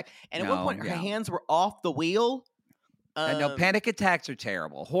panic attack. And at one point her hands were off the wheel. No, panic attacks are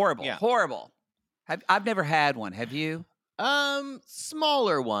terrible. Horrible. Yeah. Horrible. I've never had one. Have you?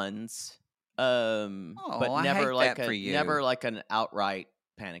 Smaller ones. But never like an outright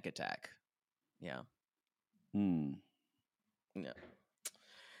panic attack. Yeah. Yeah.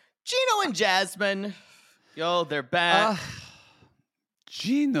 Gino and Jasmine. Yo, they're back.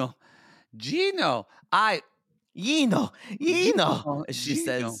 Gino. Gino. As she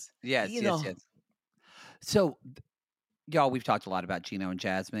says. Yes. So, y'all, we've talked a lot about Gino and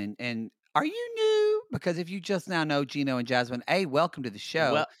Jasmine. And are you new? Because if you just now know Gino and Jasmine, welcome to the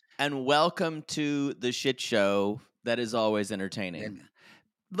show. Well, and welcome to the shit show that is always entertaining. And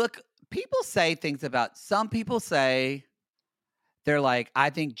look, people say things about, some people say, they're like,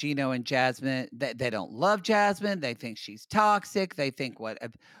 I think Gino and Jasmine, they don't love Jasmine. They think she's toxic. They think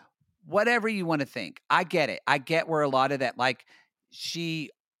whatever you want to think. I get it. I get where a lot of that, like,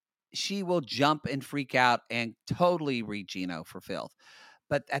 she she will jump and freak out and totally read Gino for filth.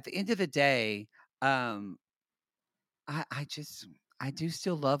 But at the end of the day, um, I do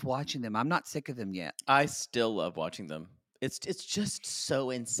still love watching them. I'm not sick of them yet. I still love watching them. It's just so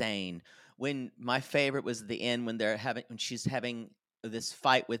insane. When my favorite was the end when she's having this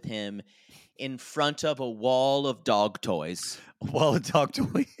fight with him in front of a wall of dog toys. Well, talk to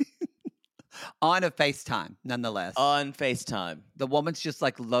me on a FaceTime, nonetheless. On FaceTime. The woman's just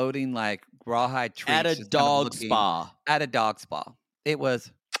like loading like rawhide treats At a just dog looking spa. At a dog spa. It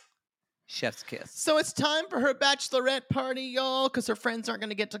was chef's kiss. So it's time for her bachelorette party, y'all, because her friends aren't going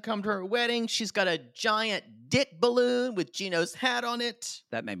to get to come to her wedding. She's got a giant dick balloon with Gino's hat on it.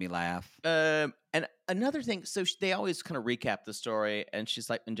 That made me laugh. And another thing, so they always kind of recap the story, and she's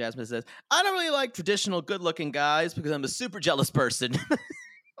like, and Jasmine says, I don't really like traditional good-looking guys because I'm a super jealous person.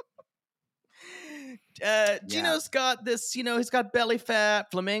 Gino's got this, he's got belly fat,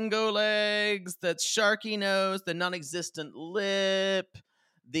 flamingo legs, that sharky nose, the non-existent lip,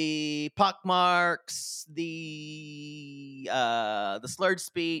 the pockmarks, the slurred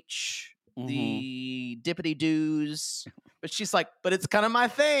speech, the dippity doos. But she's like, but it's kind of my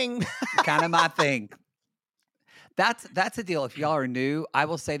thing. Kind of my thing. That's the deal. If y'all are new, I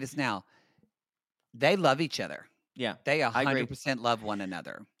will say this now. They love each other. Yeah. They 100% love one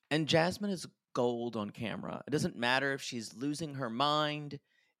another. And Jasmine is gold on camera. It doesn't matter if she's losing her mind.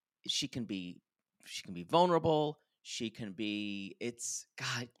 She can be vulnerable. She can be. It's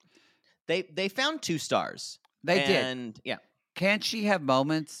God. They found 2 stars. They did. And yeah. Can she have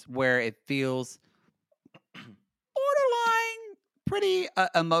moments where it feels borderline, pretty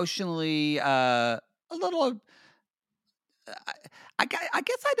emotionally, a little? I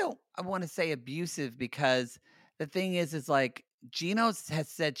guess I want to say abusive because the thing is like Gino has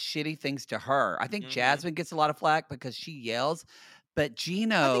said shitty things to her. I think Jasmine gets a lot of flack because she yells. But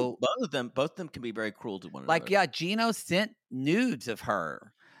Gino, I think both of them can be very cruel to one another. Like, yeah, Gino sent nudes of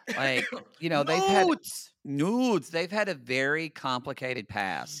her. Like, they've had nudes. They've had a very complicated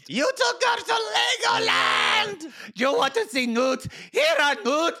past. You took her to Legoland. You want to see nudes? Here are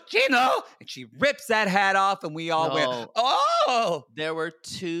nudes, Gino. And she rips that hat off, and we all went, oh. There were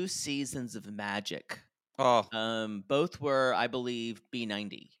 2 seasons of Magic. Oh, both were, I believe,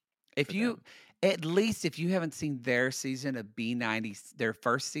 B90. At least if you haven't seen their season of B90, their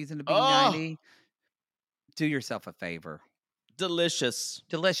first season of B90, do yourself a favor. Delicious.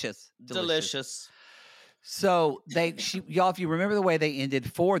 So y'all, if you remember the way they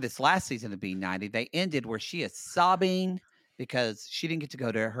ended for this last season of B90, they ended where she is sobbing because she didn't get to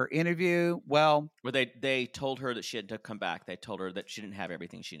go to her interview. Well, where they told her that she had to come back. They told her that she didn't have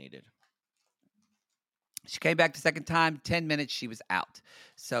everything she needed. She came back the second time, 10 minutes, she was out.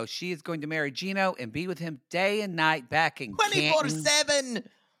 So she is going to marry Gino and be with him day and night back in 24/7.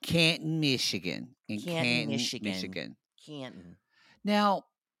 Canton, Michigan. Canton. Now,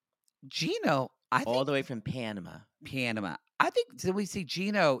 Gino, I think all the way from Panama. I think so we see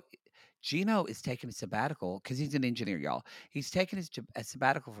Gino is taking a sabbatical because he's an engineer, y'all. He's taken a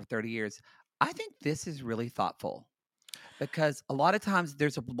sabbatical for 30 years. I think this is really thoughtful. Because a lot of times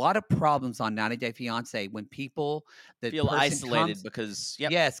there's a lot of problems on 90 Day Fiancé when people feel isolated because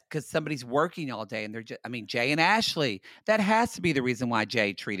somebody's working all day and they're just, Jay and Ashley, that has to be the reason why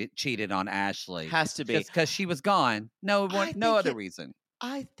Jay cheated on Ashley. Has to be. Just because she was gone. No other reason.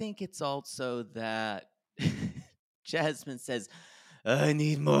 I think it's also that Jasmine says, I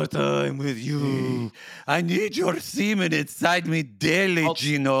need more time with you. I need your semen inside me daily,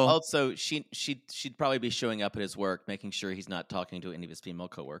 Gino. Also, she'd probably be showing up at his work, making sure he's not talking to any of his female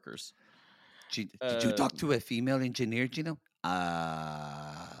coworkers. Did you talk to a female engineer, Gino? You're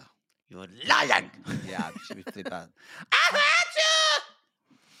lying. Yeah, she was pretty bad. I hate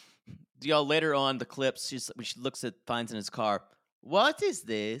you. Y'all, later on the clips, she finds in his car, what is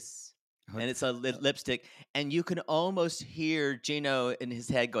this? And it's a lipstick, and you can almost hear Gino in his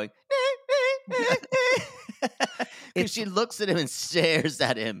head going, because she looks at him and stares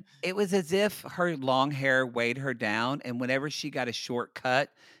at him. It was as if her long hair weighed her down, and whenever she got a shortcut,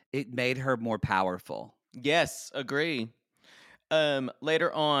 it made her more powerful. Yes, agree.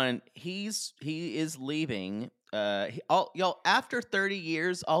 Later on, he is leaving. Y'all, after 30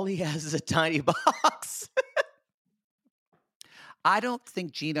 years, all he has is a tiny box. I don't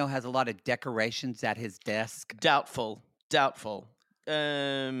think Gino has a lot of decorations at his desk. Doubtful.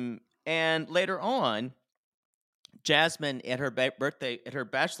 And later on, Jasmine at her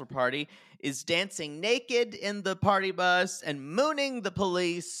bachelor party is dancing naked in the party bus and mooning the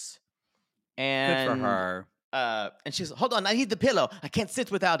police. And good for her. And she's, hold on, I need the pillow. I can't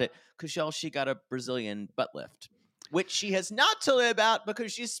sit without it. Because y'all, she got a Brazilian butt lift. which she has not told me about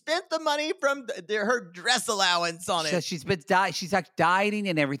because she spent the money from her dress allowance on So it. she's like dieting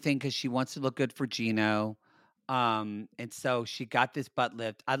and everything because she wants to look good for Gino. And so she got this butt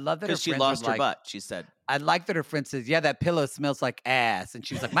lift. I love that her Because she friends lost were her like, butt, she said. I like that her friend says, yeah, that pillow smells like ass. And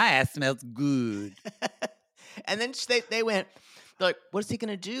she was like, my ass smells good. And then they went, they're like, what is he going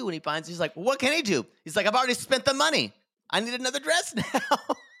to do when he finds it? He's like, well, what can he do? He's like, I've already spent the money. I need another dress now.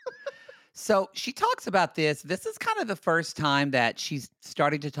 So she talks about this. This is kind of the first time that she's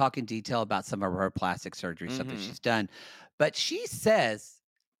starting to talk in detail about some of her plastic surgery, stuff that she's done. But she says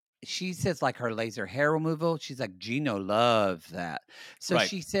like her laser hair removal, she's like, Gino loves that. So Right.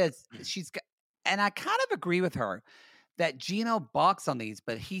 she says and I kind of agree with her that Gino balks on these,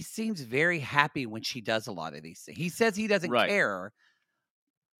 but he seems very happy when she does a lot of these things. He says he doesn't care,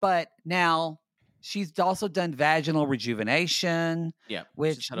 but now she's also done vaginal rejuvenation,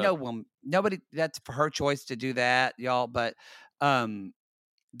 which nobody, that's for her choice to do that, y'all. But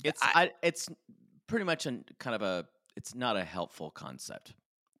it's pretty much it's not a helpful concept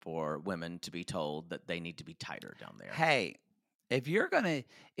for women to be told that they need to be tighter down there. Hey, if you're gonna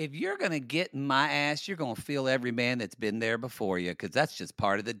get in my ass, you're gonna feel every man that's been there before you, because that's just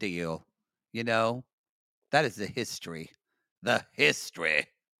part of the deal. You know, that is the history. The history.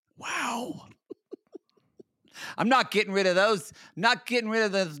 Wow. I'm not getting rid of those. Not getting rid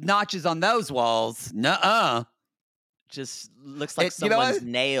of those notches on those walls. Nuh-uh. Just looks like someone's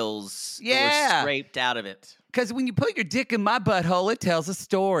nails were scraped out of it. Because when you put your dick in my butthole, it tells a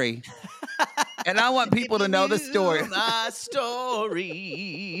story. And I want people to know the story. My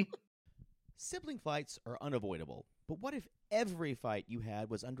story. Sibling fights are unavoidable, but what if every fight you had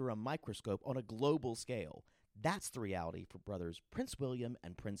was under a microscope on a global scale? That's the reality for brothers Prince William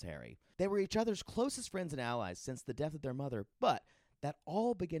and Prince Harry. They were each other's closest friends and allies since the death of their mother, but that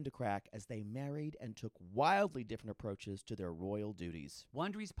all began to crack as they married and took wildly different approaches to their royal duties.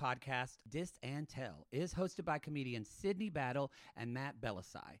 Wondery's podcast, Dis and Tell, is hosted by comedians Sydney Battle and Matt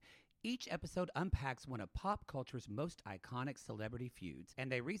Belisai. Each episode unpacks one of pop culture's most iconic celebrity feuds,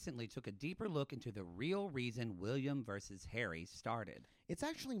 and they recently took a deeper look into the real reason William versus Harry started. It's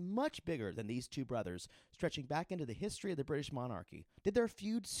actually much bigger than these two brothers, stretching back into the history of the British monarchy. Did their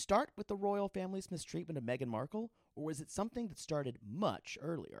feud start with the royal family's mistreatment of Meghan Markle, or was it something that started much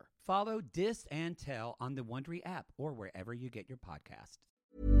earlier? Follow Dis and Tell on the Wondery app or wherever you get your podcasts.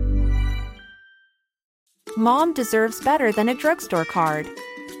 Mom deserves better than a drugstore card.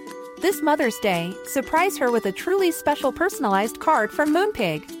 This Mother's Day, surprise her with a truly special personalized card from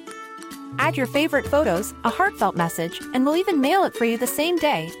Moonpig. Add your favorite photos, a heartfelt message, and we'll even mail it for you the same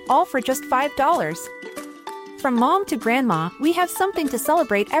day, all for just $5. From mom to grandma, we have something to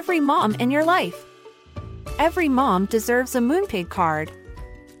celebrate every mom in your life. Every mom deserves a Moonpig card.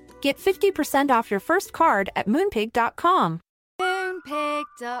 Get 50% off your first card at moonpig.com.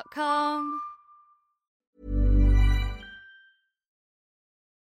 Moonpig.com.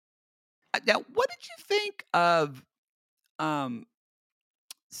 Now, what did you think of,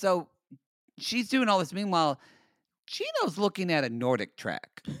 so she's doing all this. Meanwhile, Gino's looking at a Nordic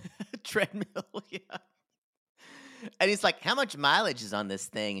track. Treadmill, yeah. And he's like, how much mileage is on this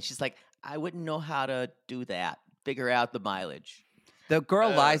thing? And she's like, I wouldn't know how to do that. Figure out the mileage. The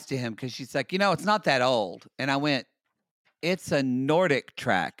girl lies to him because she's like, it's not that old. And I went, it's a Nordic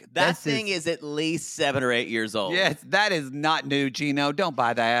track. That thing is at least 7 or 8 years old. Yes, that is not new, Gino. Don't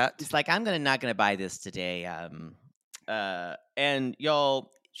buy that. It's like, I'm not gonna buy this today. And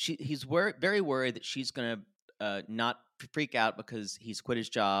y'all, he's very worried that she's gonna not freak out because he's quit his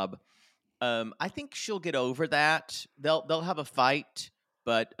job. I think she'll get over that. They'll have a fight,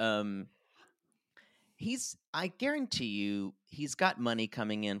 but I guarantee you, he's got money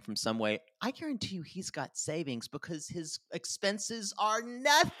coming in from some way. I guarantee you he's got savings because his expenses are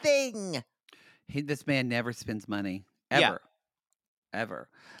nothing. This man never spends money. Ever. Yeah. Ever.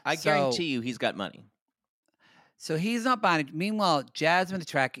 I guarantee you he's got money. So he's not buying it. Meanwhile, Jasmine the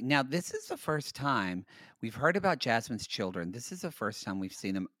track. Now, this is the first time we've heard about Jasmine's children. This is the first time we've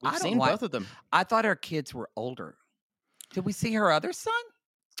seen them. We've seen both of them. I thought her kids were older. Did we see her other son?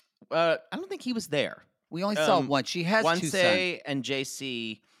 I don't think he was there. We only saw one. She has two sons. Fiancé and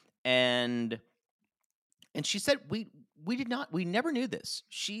JC, and she said we never knew this.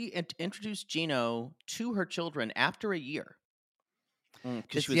 She introduced Gino to her children after a year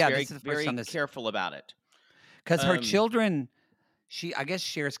because she was very careful about it. Because her children, I guess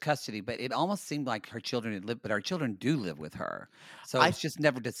shares custody, but it almost seemed like her children had lived, but our children do live with her. So it's just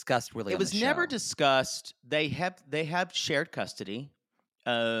never discussed really. It was never discussed. They have shared custody.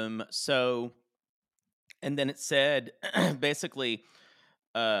 And then it said, basically,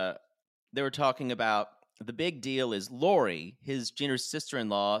 they were talking about the big deal is Lori, Gino's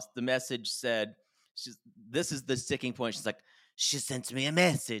sister-in-law. The message said, this is the sticking point. She's like, she sent me a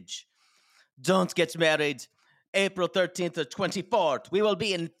message. Don't get married April 13th or 24th. We will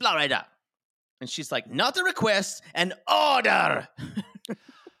be in Florida. And she's like, not a request, an order.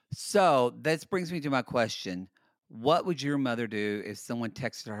 So this brings me to my question. What would your mother do if someone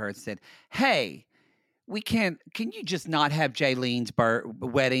texted her and said, hey, can you just not have Jaylene's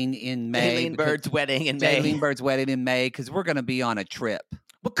wedding in May? Jaylene Bird's wedding in May. Jaylene Bird's wedding in May because we're going to be on a trip.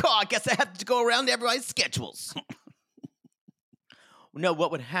 Well, I guess I have to go around everybody's schedules. No,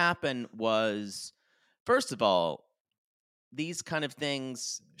 what would happen was, first of all, these kind of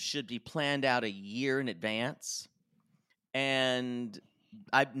things should be planned out a year in advance. And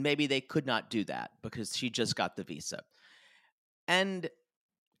maybe they could not do that because she just got the visa. And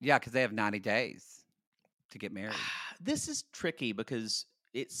yeah, because they have 90 days to get married. This is tricky because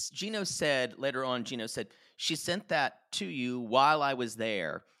Gino said, she sent that to you while I was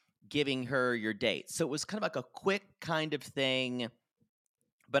there, giving her your date. So it was kind of like a quick kind of thing.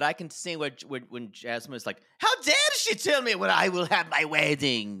 But I can see when Jasmine was like, how dare she tell me when I will have my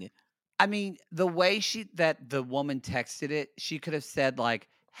wedding? I mean, the way the woman texted it, she could have said like,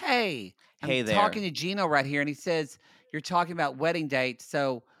 hey I'm talking to Gino right here. And he says, you're talking about wedding dates.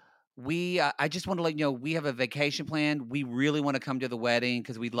 So I just want to let you know, we have a vacation plan. We really want to come to the wedding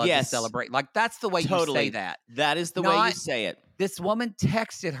because we'd love to celebrate. Like, that's the way you say that. That is the way you say it. This woman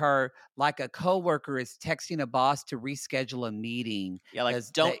texted her like a coworker is texting a boss to reschedule a meeting. Yeah, like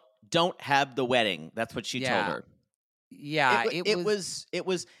don't have the wedding. That's what she told her. Yeah,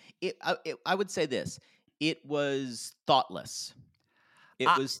 I would say this. It was thoughtless. It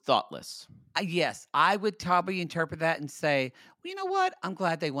was thoughtless. Yes, I would probably interpret that and say, well, you know what? I'm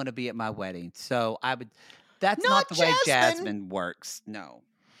glad they want to be at my wedding. So that's not the way Jasmine works. No.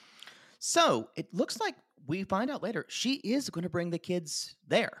 So it looks like we find out later she is going to bring the kids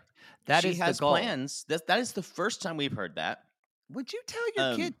there. She has the goal. Plans. That is the first time we've heard that. Would you tell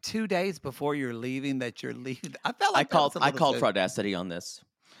your kid 2 days before you're leaving that you're leaving? I felt like I called fraudacity on this.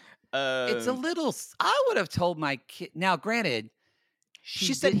 It's a little. I would have told my kid. Now, granted,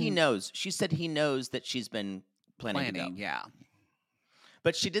 she said he knows. She said he knows that she's been planning to go. Yeah.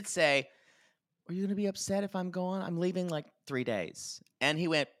 But she did say, are you going to be upset if I'm going? I'm leaving like 3 days. And he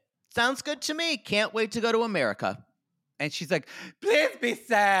went, sounds good to me. Can't wait to go to America. And she's like, please be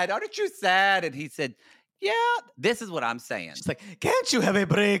sad. Aren't you sad? And he said, yeah, this is what I'm saying. She's like, can't you have a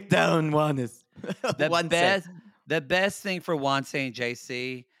breakdown, Juanes? The best thing for Fiancé and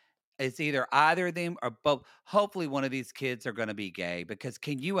JC is either of them or both. Hopefully one of these kids are going to be gay because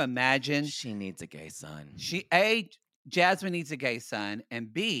can you imagine? She needs a gay son. Jasmine needs a gay son.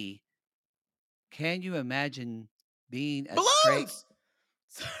 And B, can you imagine being a straight...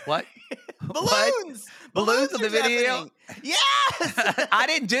 What? Balloons! What? Balloons in the video? Yes! I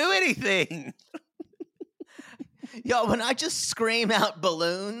didn't do anything. Yo, when I just scream out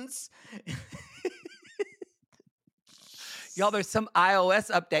balloons... Y'all, there's some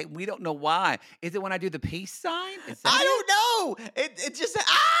iOS update. We don't know why. Is it when I do the peace sign? I don't know. It just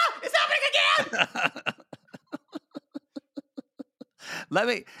it's happening again.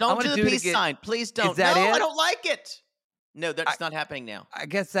 Don't do the peace sign. Please don't. Is that it? I don't like it. No, that's not happening now. I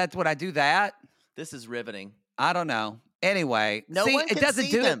guess that's when I do that. This is riveting. I don't know. Anyway, it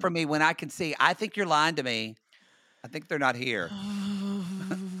doesn't do it for me when I can see. I think you're lying to me. I think they're not here.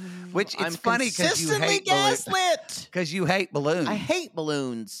 Which it's funny because you hate gaslit. Because you hate balloons. I hate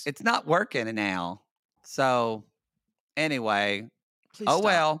balloons. It's not working now. So anyway, please stop.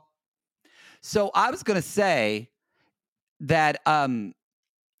 Well. So I was going to say that. Can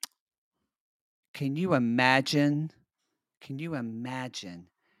you imagine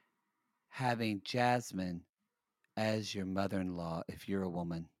having Jasmine as your mother-in-law if you're a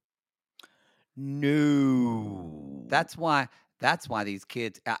woman? No. That's why these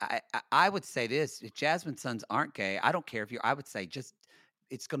kids, I would say this, if Jasmine's sons aren't gay, I don't care if I would say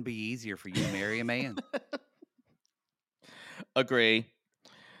it's going to be easier for you to marry a man. Agree.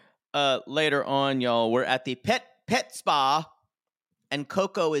 Later on, y'all, we're at the pet spa, and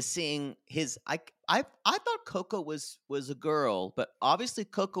Coco is seeing his, I thought Coco was a girl, but obviously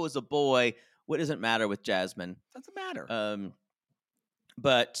Coco is a boy. What does it matter with Jasmine? Doesn't matter.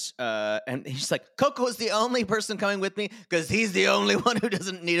 But and he's like, Coco is the only person coming with me because he's the only one who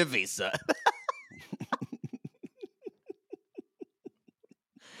doesn't need a visa.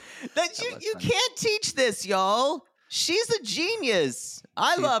 You can't teach this, y'all. She's a genius.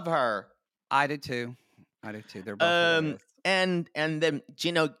 I love her. I do too. They're both and then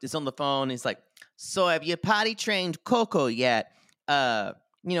Gino is on the phone. He's like, so have you potty trained Coco yet?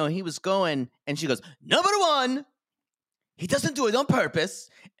 he was going, and she goes, number one, he doesn't do it on purpose.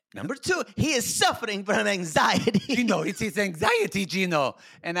 Number two, he is suffering from anxiety. Gino, it's his anxiety, Gino.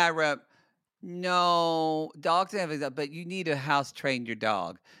 And I wrote, no, dogs have anxiety, but you need to house train your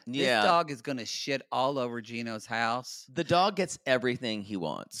dog. Yeah. This dog is going to shit all over Gino's house. The dog gets everything he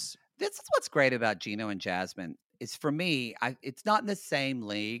wants. This is what's great about Gino and Jasmine. Is for me, it's not in the same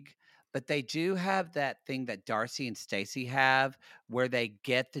league, but they do have that thing that Darcy and Stacey have where they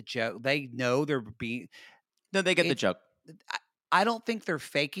get the joke. They know they're being... No, they get the joke. I don't think they're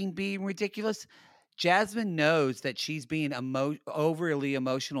faking being ridiculous. Jasmine knows that she's being overly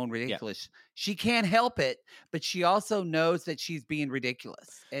emotional and ridiculous. Yeah. She can't help it, but she also knows that she's being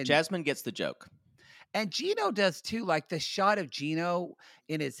ridiculous. And Jasmine gets the joke. And Gino does too. Like the shot of Gino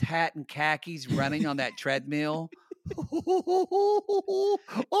in his hat and khakis running on that treadmill. The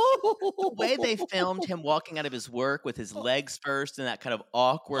way they filmed him walking out of his work with his legs first and that kind of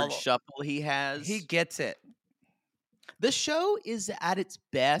awkward shuffle he has. He gets it. The show is at its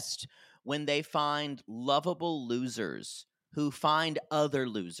best when they find lovable losers who find other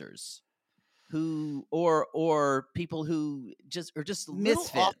losers, who or people who just are just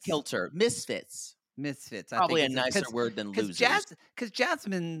misfits. Off kilter, misfits. Probably a nicer word than losers. Because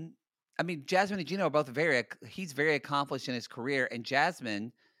Jasmine and Gino are both he's very accomplished in his career, and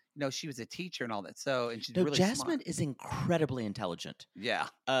Jasmine, she was a teacher and all that. So, and she's really Jasmine smart. is incredibly intelligent. Yeah.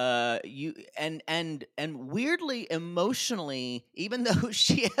 And weirdly emotionally, even though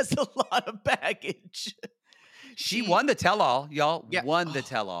she has a lot of baggage, she won the tell-all, y'all. Yeah. Won the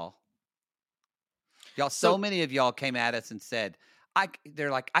tell-all. Y'all. So many of y'all came at us and said,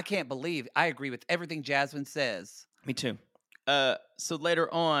 they're like, I can't believe I agree with everything Jasmine says. Me too. So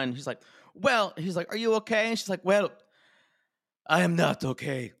later on, he's like, are you okay? And she's like, well, I am not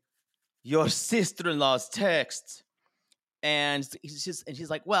okay. Your sister-in-law's text. And she's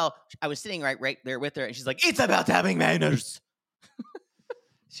like, well, I was sitting right there with her. And she's like, it's about having manners.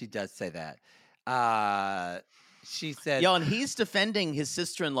 She does say that. She said, and he's defending his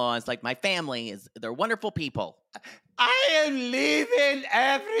sister-in-law. It's like, my family they're wonderful people. I am leaving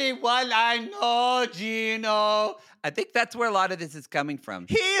everyone I know, Gino. I think that's where a lot of this is coming from.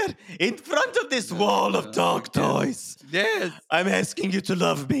 Here, in front of this wall of dog toys. Yes. I'm asking you to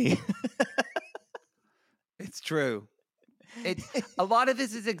love me. It's true. A lot of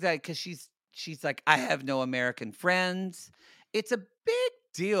this is exactly because she's like, I have no American friends. It's a big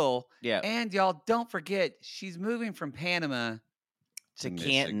deal. Yeah. And y'all don't forget, she's moving from Panama to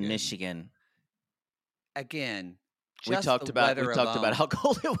Canton, Michigan. Again. We talked about how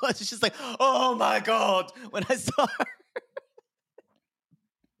cold it was. She's like, oh my God, when I saw her.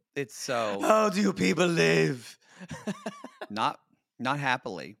 It's so. How do you people live? Not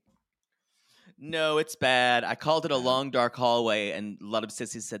happily. No, it's bad. I called it a long, dark hallway, and a lot of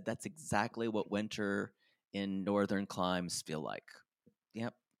sissies said that's exactly what winter in northern climes feel like.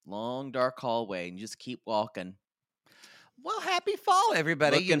 Yep, long, dark hallway, and you just keep walking. Well, happy fall,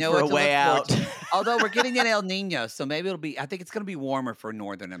 everybody. Looking for a way out. Although we're getting an El Nino, so maybe I think it's going to be warmer for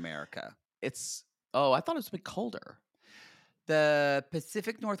Northern America. I thought it was going to be colder. The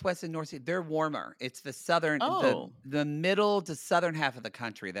Pacific Northwest and Northeast, they're warmer. It's the southern, the middle to southern half of the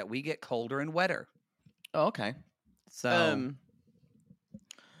country that we get colder and wetter. Oh, okay. So,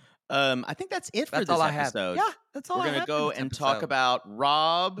 I think that's it for this episode. Yeah, that's all We're going to go and talk about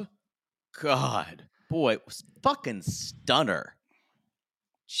Rob. God. Boy, it was fucking stunner.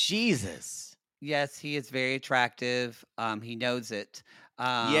 Jesus. Yes, he is very attractive. He knows it.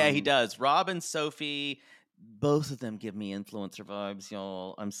 Yeah, he does. Rob and Sophie, both of them give me influencer vibes,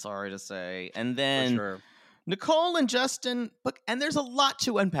 y'all. I'm sorry to say. And then Nicole and Justin, and there's a lot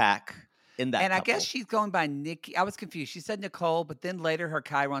to unpack in that. And couple. I guess she's going by Nikki. I was confused. She said Nicole, but then later her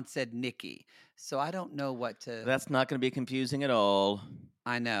Chiron said Nikki. So I don't know what to. That's not going to be confusing at all.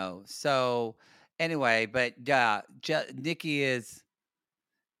 I know. So. Anyway, but Nikki is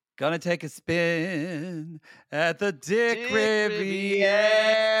gonna take a spin at the Dick Riviera,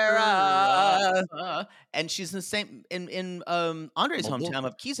 and she's in the same in Andre's hometown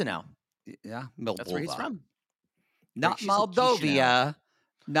of Chisinau. Yeah, that's where he's from. Not Moldova,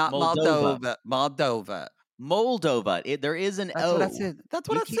 not Moldova. Moldova. There is an O. What I said. That's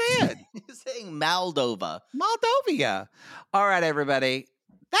what I said. You're saying Moldova. Moldova. All right, everybody.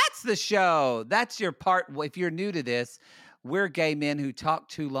 That's the show. That's your part. If you're new to this, we're gay men who talk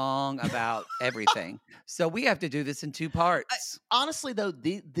too long about everything. So we have to do this in 2 parts. Honestly, though,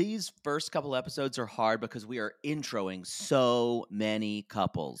 these first couple episodes are hard because we are introing so many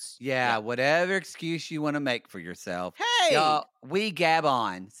couples. Yeah, whatever excuse you want to make for yourself. Hey! Y'all, we gab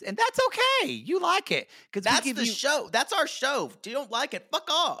on. And that's okay. You like it. Because that's the show. That's our show. If you don't like it, fuck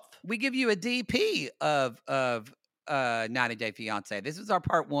off. We give you a DP of 90 Day Fiance. This was our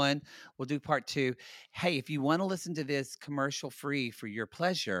part 1. We'll do part 2. Hey, if you want to listen to this commercial free for your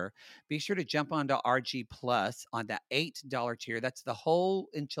pleasure, be sure to jump onto RG Plus on that $8 tier. That's the whole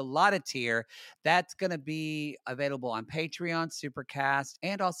enchilada tier. That's going to be available on Patreon, Supercast,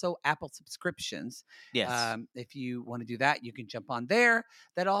 and also Apple subscriptions. Yes. If you want to do that, you can jump on there.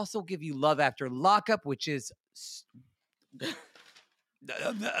 That also give you Love After Lockup, which is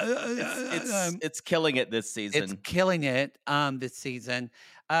it's killing it this season. It's killing it this season.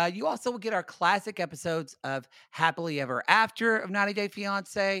 You also will get our classic episodes of Happily Ever After of 90 Day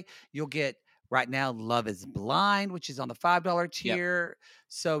Fiance. You'll get right now Love is Blind, which is on the $5 tier. Yep.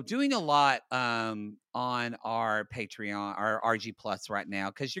 So doing a lot on our Patreon, our RG Plus right now,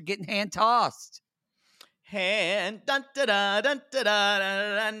 because you're getting hand tossed. And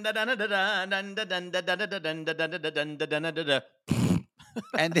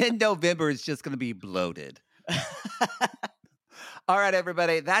and then November is just going to be bloated. All right,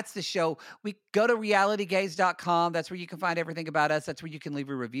 everybody, that's the show. We go to realitygaze.com. That's where you can find everything about us. That's where you can leave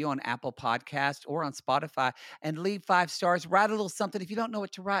a review on Apple Podcast or on Spotify and leave 5 stars. Write a little something. If you don't know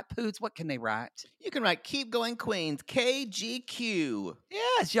what to write, Poods, what can they write? You can write Keep Going Queens, KGQ.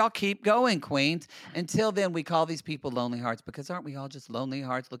 Yes, y'all keep going, Queens. Until then, we call these people lonely hearts because aren't we all just lonely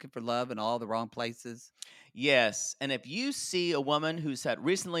hearts looking for love in all the wrong places? Yes, and if you see a woman who's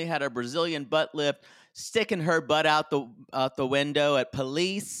recently had a Brazilian butt lift, sticking her butt out the window at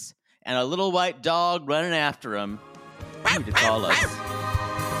police, and a little white dog running after him, you need to call us.